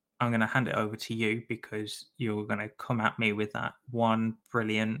 I'm going to hand it over to you because you're going to come at me with that one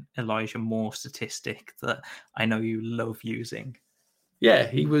brilliant Elijah Moore statistic that I know you love using. Yeah,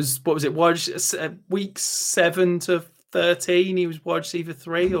 he was, what was it, weeks 7 to 13, he was wide receiver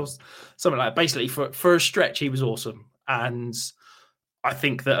 3 or something like that. Basically, for a stretch, he was awesome. And I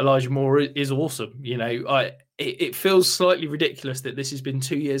think that Elijah Moore is awesome. You know, it feels slightly ridiculous that this has been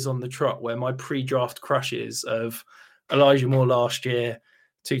 2 years on the trot where my pre-draft crushes of Elijah Moore last year,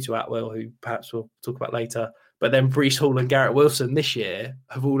 Tutu Atwell, who perhaps we'll talk about later, but then Breece Hall and Garrett Wilson this year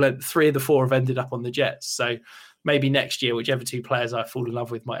have all 3 of the 4 have ended up on the Jets. So maybe next year, whichever 2 players I fall in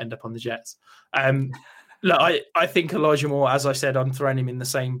love with might end up on the Jets. Look, I think Elijah Moore, as I said, I'm throwing him in the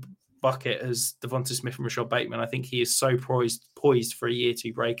same bucket as Devonta Smith and Rashad Bateman. I think he is so poised for a year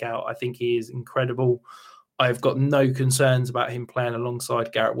 2 breakout. I think he is incredible. I've got no concerns about him playing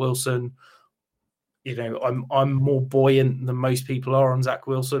alongside Garrett Wilson. You know, I'm more buoyant than most people are on Zach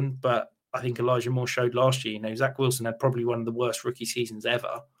Wilson, but I think Elijah Moore showed last year, you know, Zach Wilson had probably one of the worst rookie seasons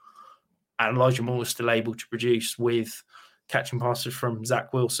ever. And Elijah Moore was still able to produce with catching passes from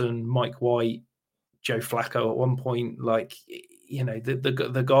Zach Wilson, Mike White, Joe Flacco at one point. Like, you know,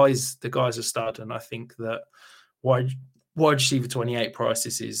 the guys are stud. And I think that wide receiver 28 price,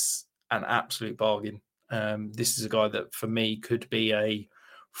 this is an absolute bargain. This is a guy that for me could be a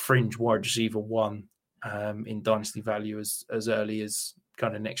fringe wide receiver 1 in dynasty value as early as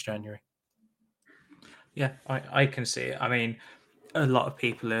kind of next January. Yeah, I can see it. I mean, a lot of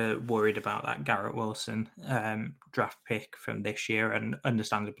people are worried about that Garrett Wilson draft pick from this year, and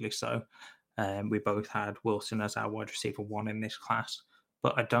understandably so. We both had Wilson as our wide receiver 1 in this class,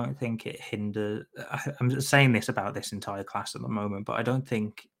 but I don't think it hinders. I'm saying this about this entire class at the moment, but I don't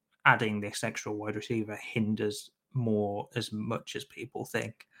think adding this extra wide receiver hinders more as much as people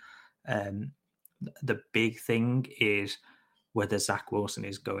think. The big thing is whether Zach Wilson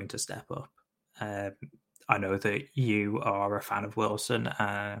is going to step up. I know that you are a fan of Wilson,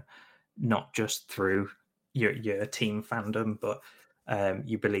 not just through your team fandom, but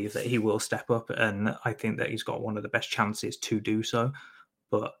you believe that he will step up, and I think that he's got one of the best chances to do so.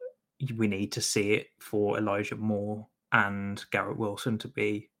 But we need to see it for Elijah Moore and Garrett Wilson to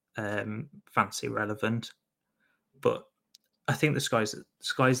be fantasy relevant. But I think the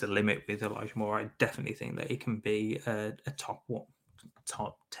sky's the limit with Elijah Moore. I definitely think that he can be a top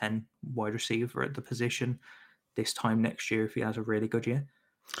 10 wide receiver at the position this time next year if he has a really good year.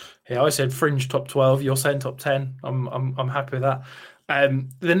 Yeah, I said fringe top 12. You're saying top 10. I'm happy with that.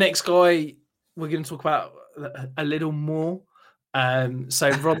 The next guy we're going to talk about a little more.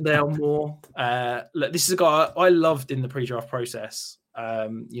 So Rondale Moore. Look, this is a guy I loved in the pre-draft process.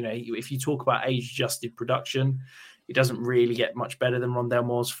 You know, if you talk about age-adjusted production, he doesn't really get much better than Rondale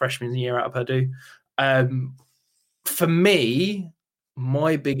Moore's freshman year out of Purdue. For me,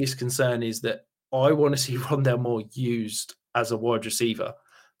 my biggest concern is that I want to see Rondale Moore used as a wide receiver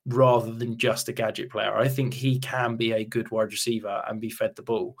rather than just a gadget player. I think he can be a good wide receiver and be fed the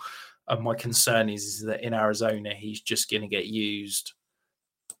ball. And my concern is that in Arizona, he's just going to get used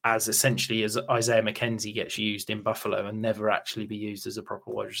as essentially as Isaiah McKenzie gets used in Buffalo and never actually be used as a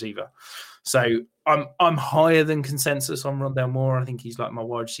proper wide receiver. So I'm higher than consensus on Rondale Moore. I think he's like my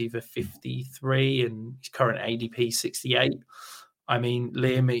wide receiver 53 and his current ADP 68. I mean,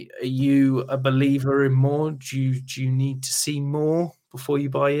 Liam, are you a believer in Moore? Do you need to see more before you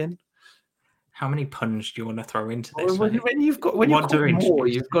buy in? How many puns do you want to throw into this? When you've got more,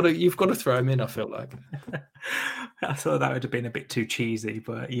 you've got to throw him in. I feel like. I thought that would have been a bit too cheesy,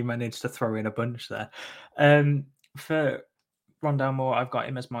 but you managed to throw in a bunch there. For Rondale Moore, I've got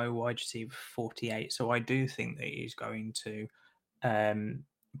him as my wide receiver 48, so I do think that he's going to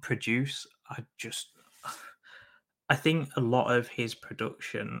produce. I think a lot of his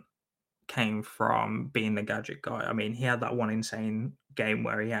production came from being the gadget guy. I mean, he had that one insane game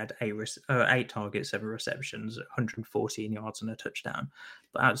where he had 8 targets, 7 receptions, 114 yards and a touchdown.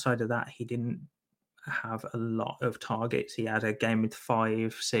 But outside of that, he didn't have a lot of targets. He had a game with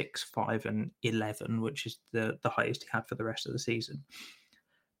 5, 6, 5, and 11, which is the highest he had for the rest of the season.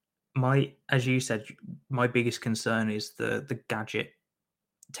 As you said, my biggest concern is the gadget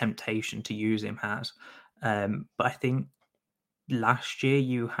temptation to use him has. But I think last year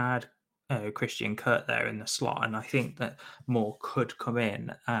you had Christian Kirk there in the slot, and I think that Moore could come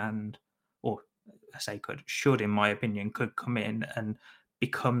in should, in my opinion, could come in and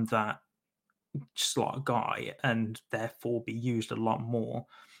become that slot guy and therefore be used a lot more.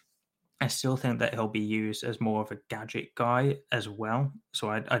 I still think that he'll be used as more of a gadget guy as well. So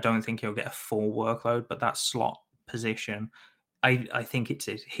I don't think he'll get a full workload, but that slot position, I think it's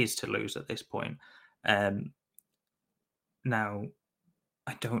his to lose at this point. Now,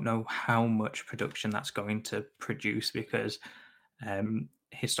 I don't know how much production that's going to produce because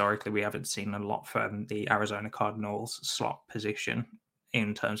historically we haven't seen a lot from the Arizona Cardinals slot position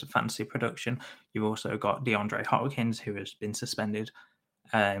in terms of fantasy production. You've also got DeAndre Hopkins, who has been suspended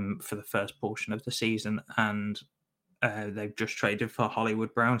for the first portion of the season, and they've just traded for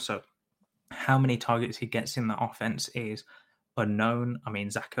Hollywood Brown. So how many targets he gets in that offense is unknown. I mean,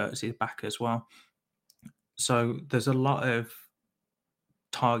 Zach Ertz is back as well. So there's a lot of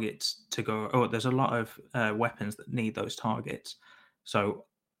targets to go, or there's a lot of weapons that need those targets. So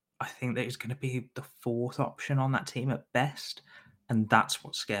I think that it's going to be the fourth option on that team at best, and that's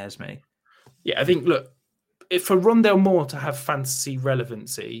what scares me. Yeah, I think, look, if for Rondale Moore to have fantasy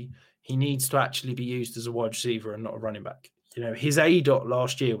relevancy, he needs to actually be used as a wide receiver and not a running back. You know, his ADOT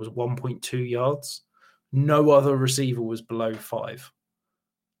last year was 1.2 yards. No other receiver was below 5.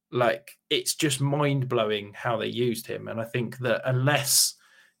 Like, it's just mind-blowing how they used him. And I think that unless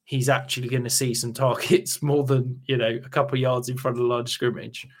he's actually going to see some targets more than, you know, a couple of yards in front of the line of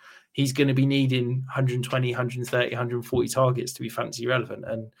scrimmage, he's going to be needing 120, 130, 140 targets to be fantasy relevant.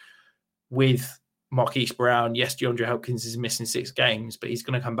 And with Marquise Brown, yes, DeAndre Hopkins is missing 6 games, but he's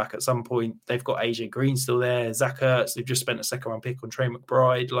going to come back at some point. They've got AJ Green still there, Zach Ertz. They've just spent a second-round pick on Trey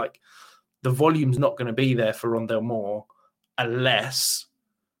McBride. Like, the volume's not going to be there for Rondale Moore unless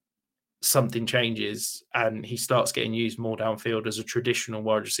something changes and he starts getting used more downfield as a traditional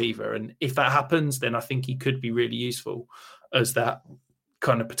wide receiver. And if that happens, then I think he could be really useful as that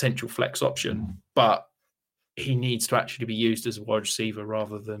kind of potential flex option. But he needs to actually be used as a wide receiver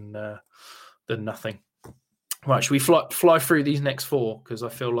rather than nothing. Right, should we fly through these next 4? Because I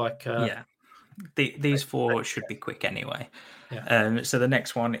feel like... these 4 should be quick anyway. Yeah. So the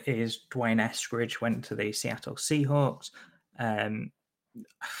next one is Dwayne Eskridge, went to the Seattle Seahawks.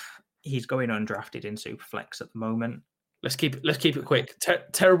 He's going undrafted in Superflex at the moment. Let's keep it quick.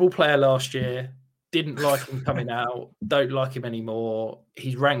 Terrible player last year. Didn't like him coming out. Don't like him anymore.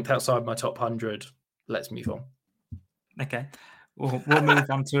 He's ranked outside my top 100. Let's move on. Okay. We'll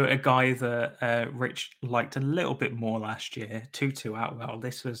move on to a guy that Rich liked a little bit more last year, Tutu Atwell.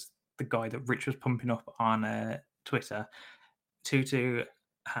 This was the guy that Rich was pumping up on Twitter. Tutu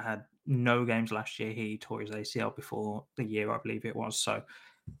had no games last year. He tore his ACL before the year, I believe it was. So,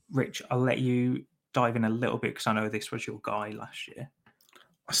 Rich, I'll let you dive in a little bit because I know this was your guy last year.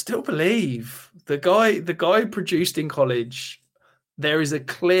 I still believe the guy produced in college. There is a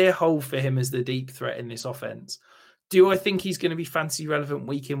clear hole for him as the deep threat in this offense. Do I think he's going to be fantasy relevant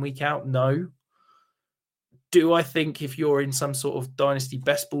week in, week out? No. Do I think if you're in some sort of dynasty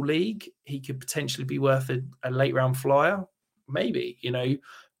best ball league, he could potentially be worth a late round flyer? Maybe. You know,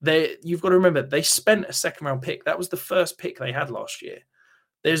 you've got to remember they spent a second round pick. That was the first pick they had last year.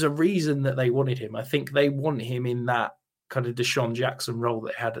 There's a reason that they wanted him. I think they want him in that kind of Deshaun Jackson role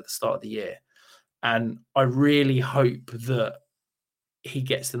that they had at the start of the year. And I really hope that he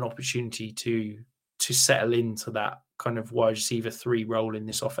gets an opportunity to settle into that kind of wide receiver 3 role in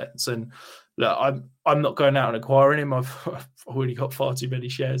this offense. And look, I'm not going out and acquiring him. I've already got far too many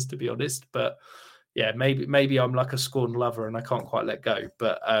shares, to be honest. But yeah, maybe I'm like a scorned lover and I can't quite let go.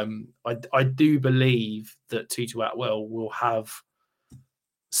 But I do believe that Tutu Atwell will have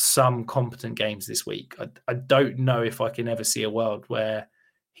some competent games this week. I don't know if I can ever see a world where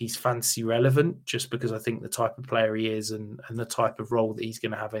he's fantasy relevant, just because I think the type of player he is and the type of role that he's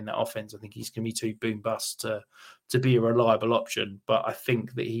going to have in that offense, I think he's going to be too boom bust to be a reliable option. But I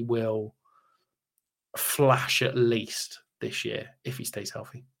think that he will flash at least this year if he stays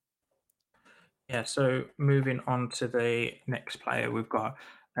healthy. Yeah, so moving on to the next player, we've got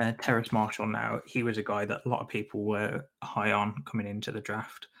Terrace Marshall now. He was a guy that a lot of people were high on coming into the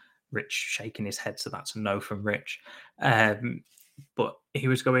draft. Rich shaking his head, so that's a no from Rich. But he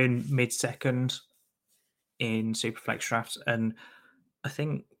was going mid-second in Superflex drafts. And I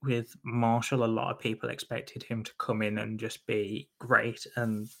think with Marshall, a lot of people expected him to come in and just be great.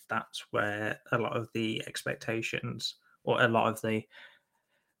 And that's where a lot of the expectations or a lot of the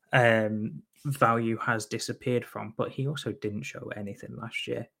value has disappeared from. But he also didn't show anything last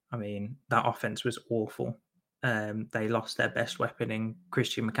year. I mean, that offense was awful. They lost their best weapon in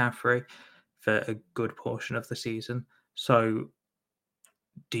Christian McCaffrey for a good portion of the season. So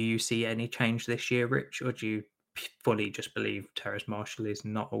do you see any change this year, Rich, or do you fully just believe Terrace Marshall is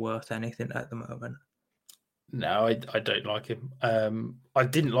not worth anything at the moment? No, I don't like him. I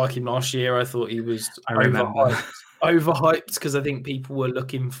didn't like him last year. I thought he was overhyped because I think people were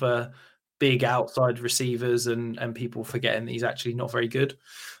looking for big outside receivers and people forgetting that he's actually not very good.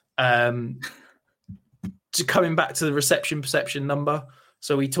 Coming back to the reception perception number.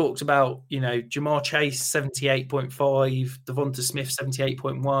 So we talked about, Jamar Chase, 78.5, Devonta Smith,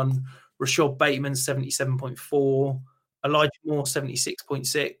 78.1, Rashad Bateman, 77.4, Elijah Moore,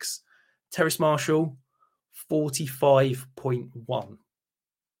 76.6, Terrace Marshall, 45.1.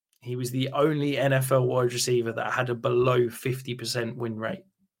 He was the only NFL wide receiver that had a below 50% win rate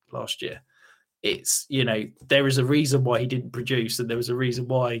last year. It's, there is a reason why he didn't produce, and there was a reason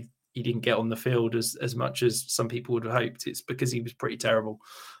why he didn't get on the field as much as some people would have hoped. It's because he was pretty terrible.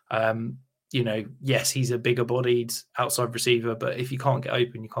 Yes, he's a bigger bodied outside receiver, but if you can't get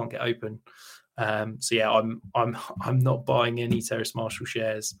open, you can't get open. So yeah, I'm not buying any Terrace Marshall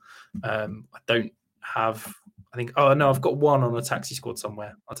shares. I don't have. I think. Oh no, I've got one on a taxi squad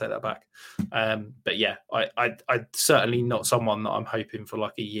somewhere. I'll take that back. But yeah, I certainly not someone that I'm hoping for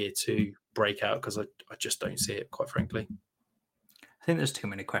like a year to break out, because I just don't see it, quite frankly. I think there's too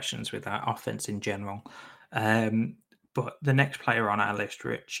many questions with that offense in general. But the next player on our list,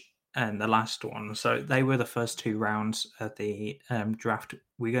 Rich, and the last one, so they were the first 2 rounds of the draft.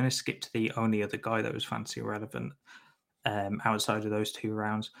 We're going to skip to the only other guy that was fantasy relevant outside of those 2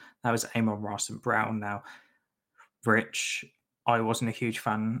 rounds. That was Amon-Ra St. Brown. Now, Rich, I wasn't a huge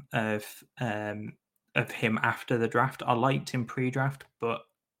fan of him after the draft. I liked him pre-draft, but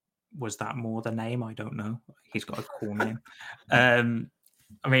was that more the name? I don't know. He's got a cool name. I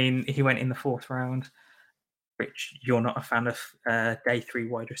mean, he went in the 4th round. Rich, you're not a fan of day 3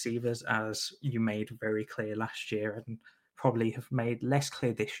 wide receivers, as you made very clear last year, and probably have made less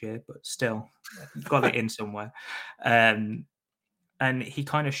clear this year, but still got it in somewhere. And he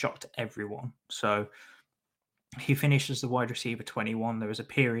kind of shocked everyone. So he finished as the wide receiver 21. There was a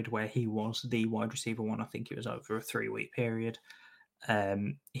period where he was the wide receiver 1. I think it was over a 3-week period.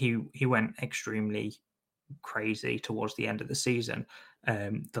 He went extremely crazy towards the end of the season.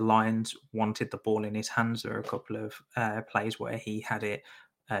 The Lions wanted the ball in his hands. There were a couple of plays where he had it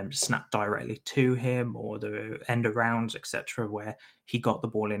snapped directly to him, or the end arounds, etc., where he got the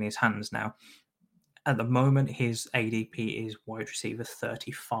ball in his hands. Now, at the moment, his ADP is wide receiver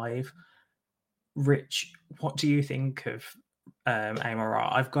 35. Rich, what do you think of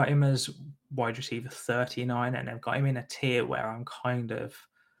Amon-Ra? I've got him as wide receiver 39, and I've got him in a tier where I'm kind of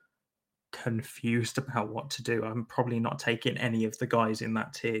confused about what to do. I'm probably not taking any of the guys in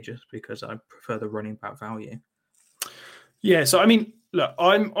that tier just because I prefer the running back value. Yeah, so I mean, look,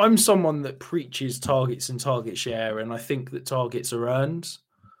 I'm someone that preaches targets and target share, and I think that targets are earned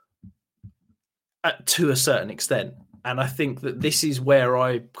to a certain extent. And I think that this is where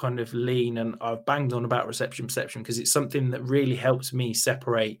I kind of lean, and I've banged on about reception perception because it's something that really helps me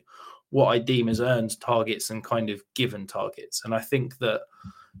separate what I deem as earned targets and kind of given targets. And I think that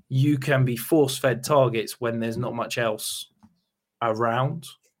you can be force-fed targets when there's not much else around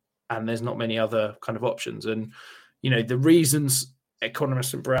and there's not many other kind of options. And, the reasons Amon-Ra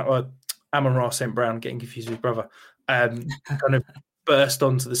St. Brown, getting confused with his brother, kind of burst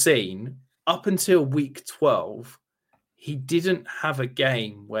onto the scene, up until week 12, he didn't have a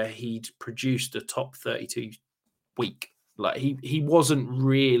game where he'd produced a top 32 week. Like he wasn't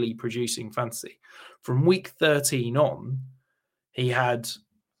really producing fantasy. From week 13 on, he had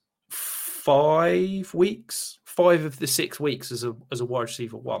 5 of the 6 weeks as a wide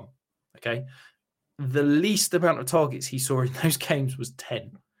receiver 1. Okay. The least amount of targets he saw in those games was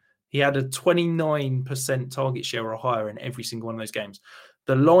 10. He had a 29% target share or higher in every single one of those games.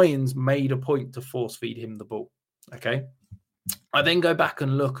 The Lions made a point to force feed him the ball. Okay. I then go back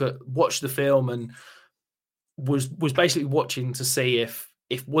and watch the film, and was basically watching to see if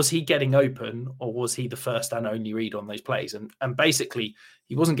was he getting open, or was he the first and only read on those plays? And basically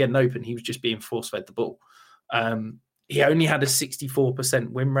he wasn't getting open. He was just being force fed the ball. He only had a 64%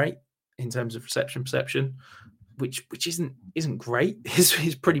 win rate in terms of reception perception, which isn't great.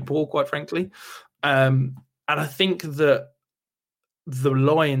 It's pretty poor, quite frankly. And I think that the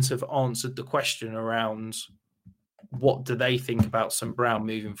Lions have answered the question around what do they think about St. Brown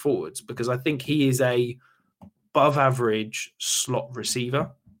moving forwards, because I think he is a above average slot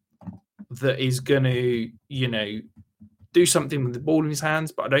receiver that is going to, do something with the ball in his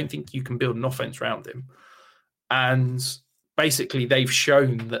hands, but I don't think you can build an offense around him. And basically they've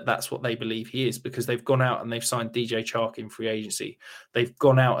shown that that's what they believe he is, because they've gone out and they've signed DJ Chark in free agency. They've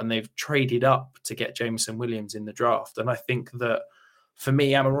gone out and they've traded up to get Jameson Williams in the draft. And I think that for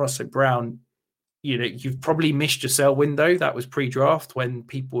me, Amon-Ra St. Brown, you've probably missed your sell window. That was pre-draft when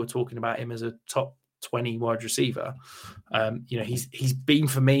people were talking about him as a top 20 wide receiver. He's been,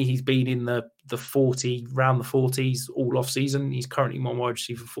 for me, he's been in the 40, around the 40s all off season. He's currently my wide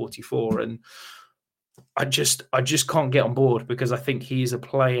receiver 44. And I just can't get on board, because I think he is a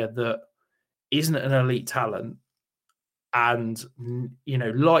player that isn't an elite talent. And,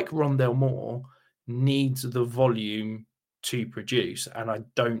 like Rondale Moore, needs the volume to produce. And I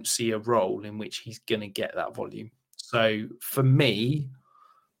don't see a role in which he's going to get that volume. So for me,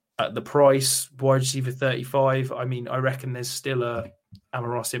 at the price, wide receiver 35, I mean, I reckon there's still a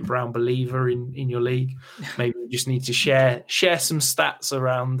Amon-Ra St. Brown believer in your league. Maybe we just need to share some stats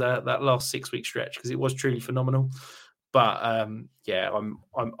around that last 6-week stretch, because it was truly phenomenal. But I'm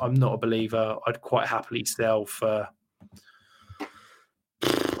not a believer. I'd quite happily sell for.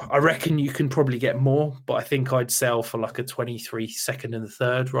 I reckon you can probably get more, but I think I'd sell for like a 23 second and a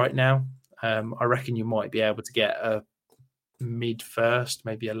third right now. I reckon you might be able to get a mid first,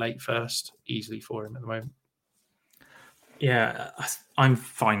 maybe a late first, easily for him at the moment. Yeah, I'm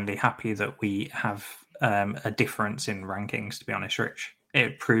finally happy that we have a difference in rankings, to be honest, Rich.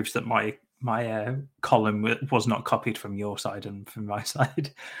 It proves that my column was not copied from your side and from my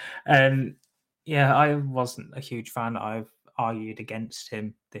side. I wasn't a huge fan. I've argued against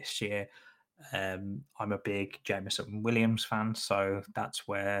him this year. I'm a big Jameson Williams fan, so that's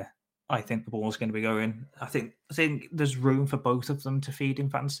where I think the ball's going to be going. I think there's room for both of them to feed in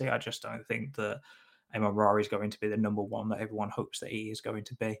fantasy. I just don't think that Amon-Ra is going to be the number one that everyone hopes that he is going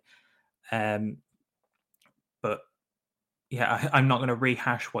to be. But yeah, I'm not going to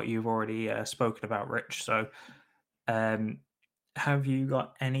rehash what you've already spoken about, Rich. So have you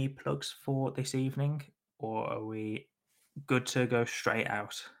got any plugs for this evening, or are we good to go straight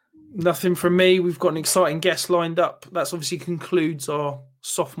out? Nothing from me. We've got an exciting guest lined up. That's obviously concludes our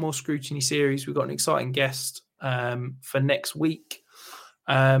sophomore scrutiny series. We've got an exciting guest for next week.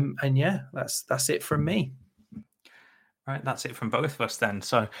 That's it from me. Right, that's it from both of us then.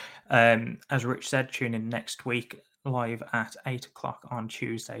 So as Rich said, tune in next week live at 8:00 on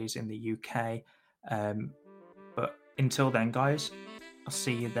Tuesdays in the UK. But until then, guys, I'll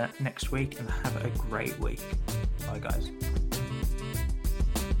see you there next week, and have a great week. Bye, guys.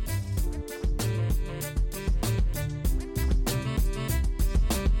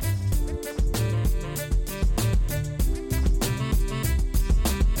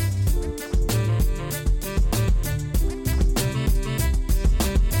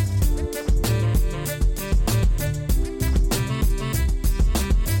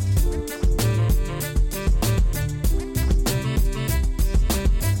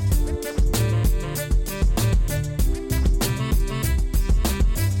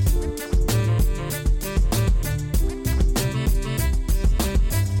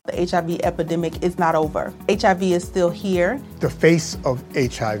 HIV epidemic is not over. HIV is still here. The face of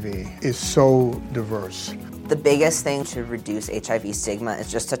HIV is so diverse. The biggest thing to reduce HIV stigma is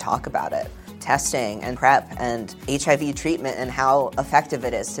just to talk about it. Testing and PrEP and HIV treatment and how effective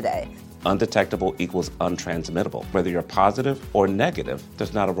it is today. Undetectable equals untransmittable. Whether you're positive or negative,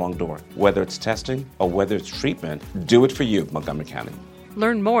 there's not a wrong door. Whether it's testing or whether it's treatment, do it for you, Montgomery County.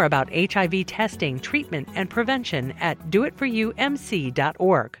 Learn more about HIV testing, treatment, and prevention at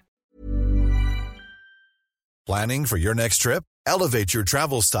doitforyoumc.org. Planning for your next trip? Elevate your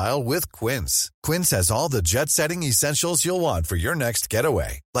travel style with Quince. Quince has all the jet-setting essentials you'll want for your next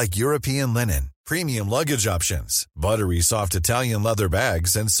getaway, like European linen, premium luggage options, buttery soft Italian leather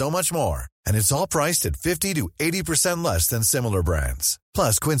bags, and so much more. And it's all priced at 50 to 80% less than similar brands.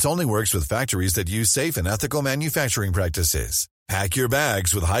 Plus, Quince only works with factories that use safe and ethical manufacturing practices. Pack your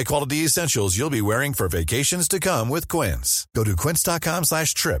bags with high-quality essentials you'll be wearing for vacations to come with Quince. Go to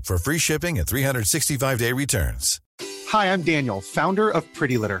quince.com/trip for free shipping and 365-day returns. Hi, I'm Daniel, founder of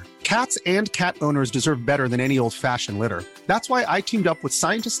Pretty Litter. Cats and cat owners deserve better than any old-fashioned litter. That's why I teamed up with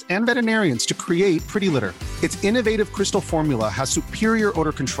scientists and veterinarians to create Pretty Litter. Its innovative crystal formula has superior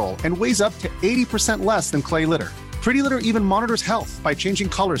odor control and weighs up to 80% less than clay litter. Pretty Litter even monitors health by changing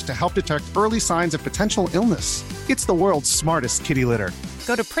colors to help detect early signs of potential illness. It's the world's smartest kitty litter.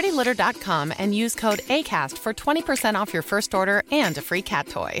 Go to prettylitter.com and use code ACAST for 20% off your first order and a free cat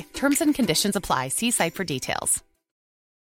toy. Terms and conditions apply. See site for details.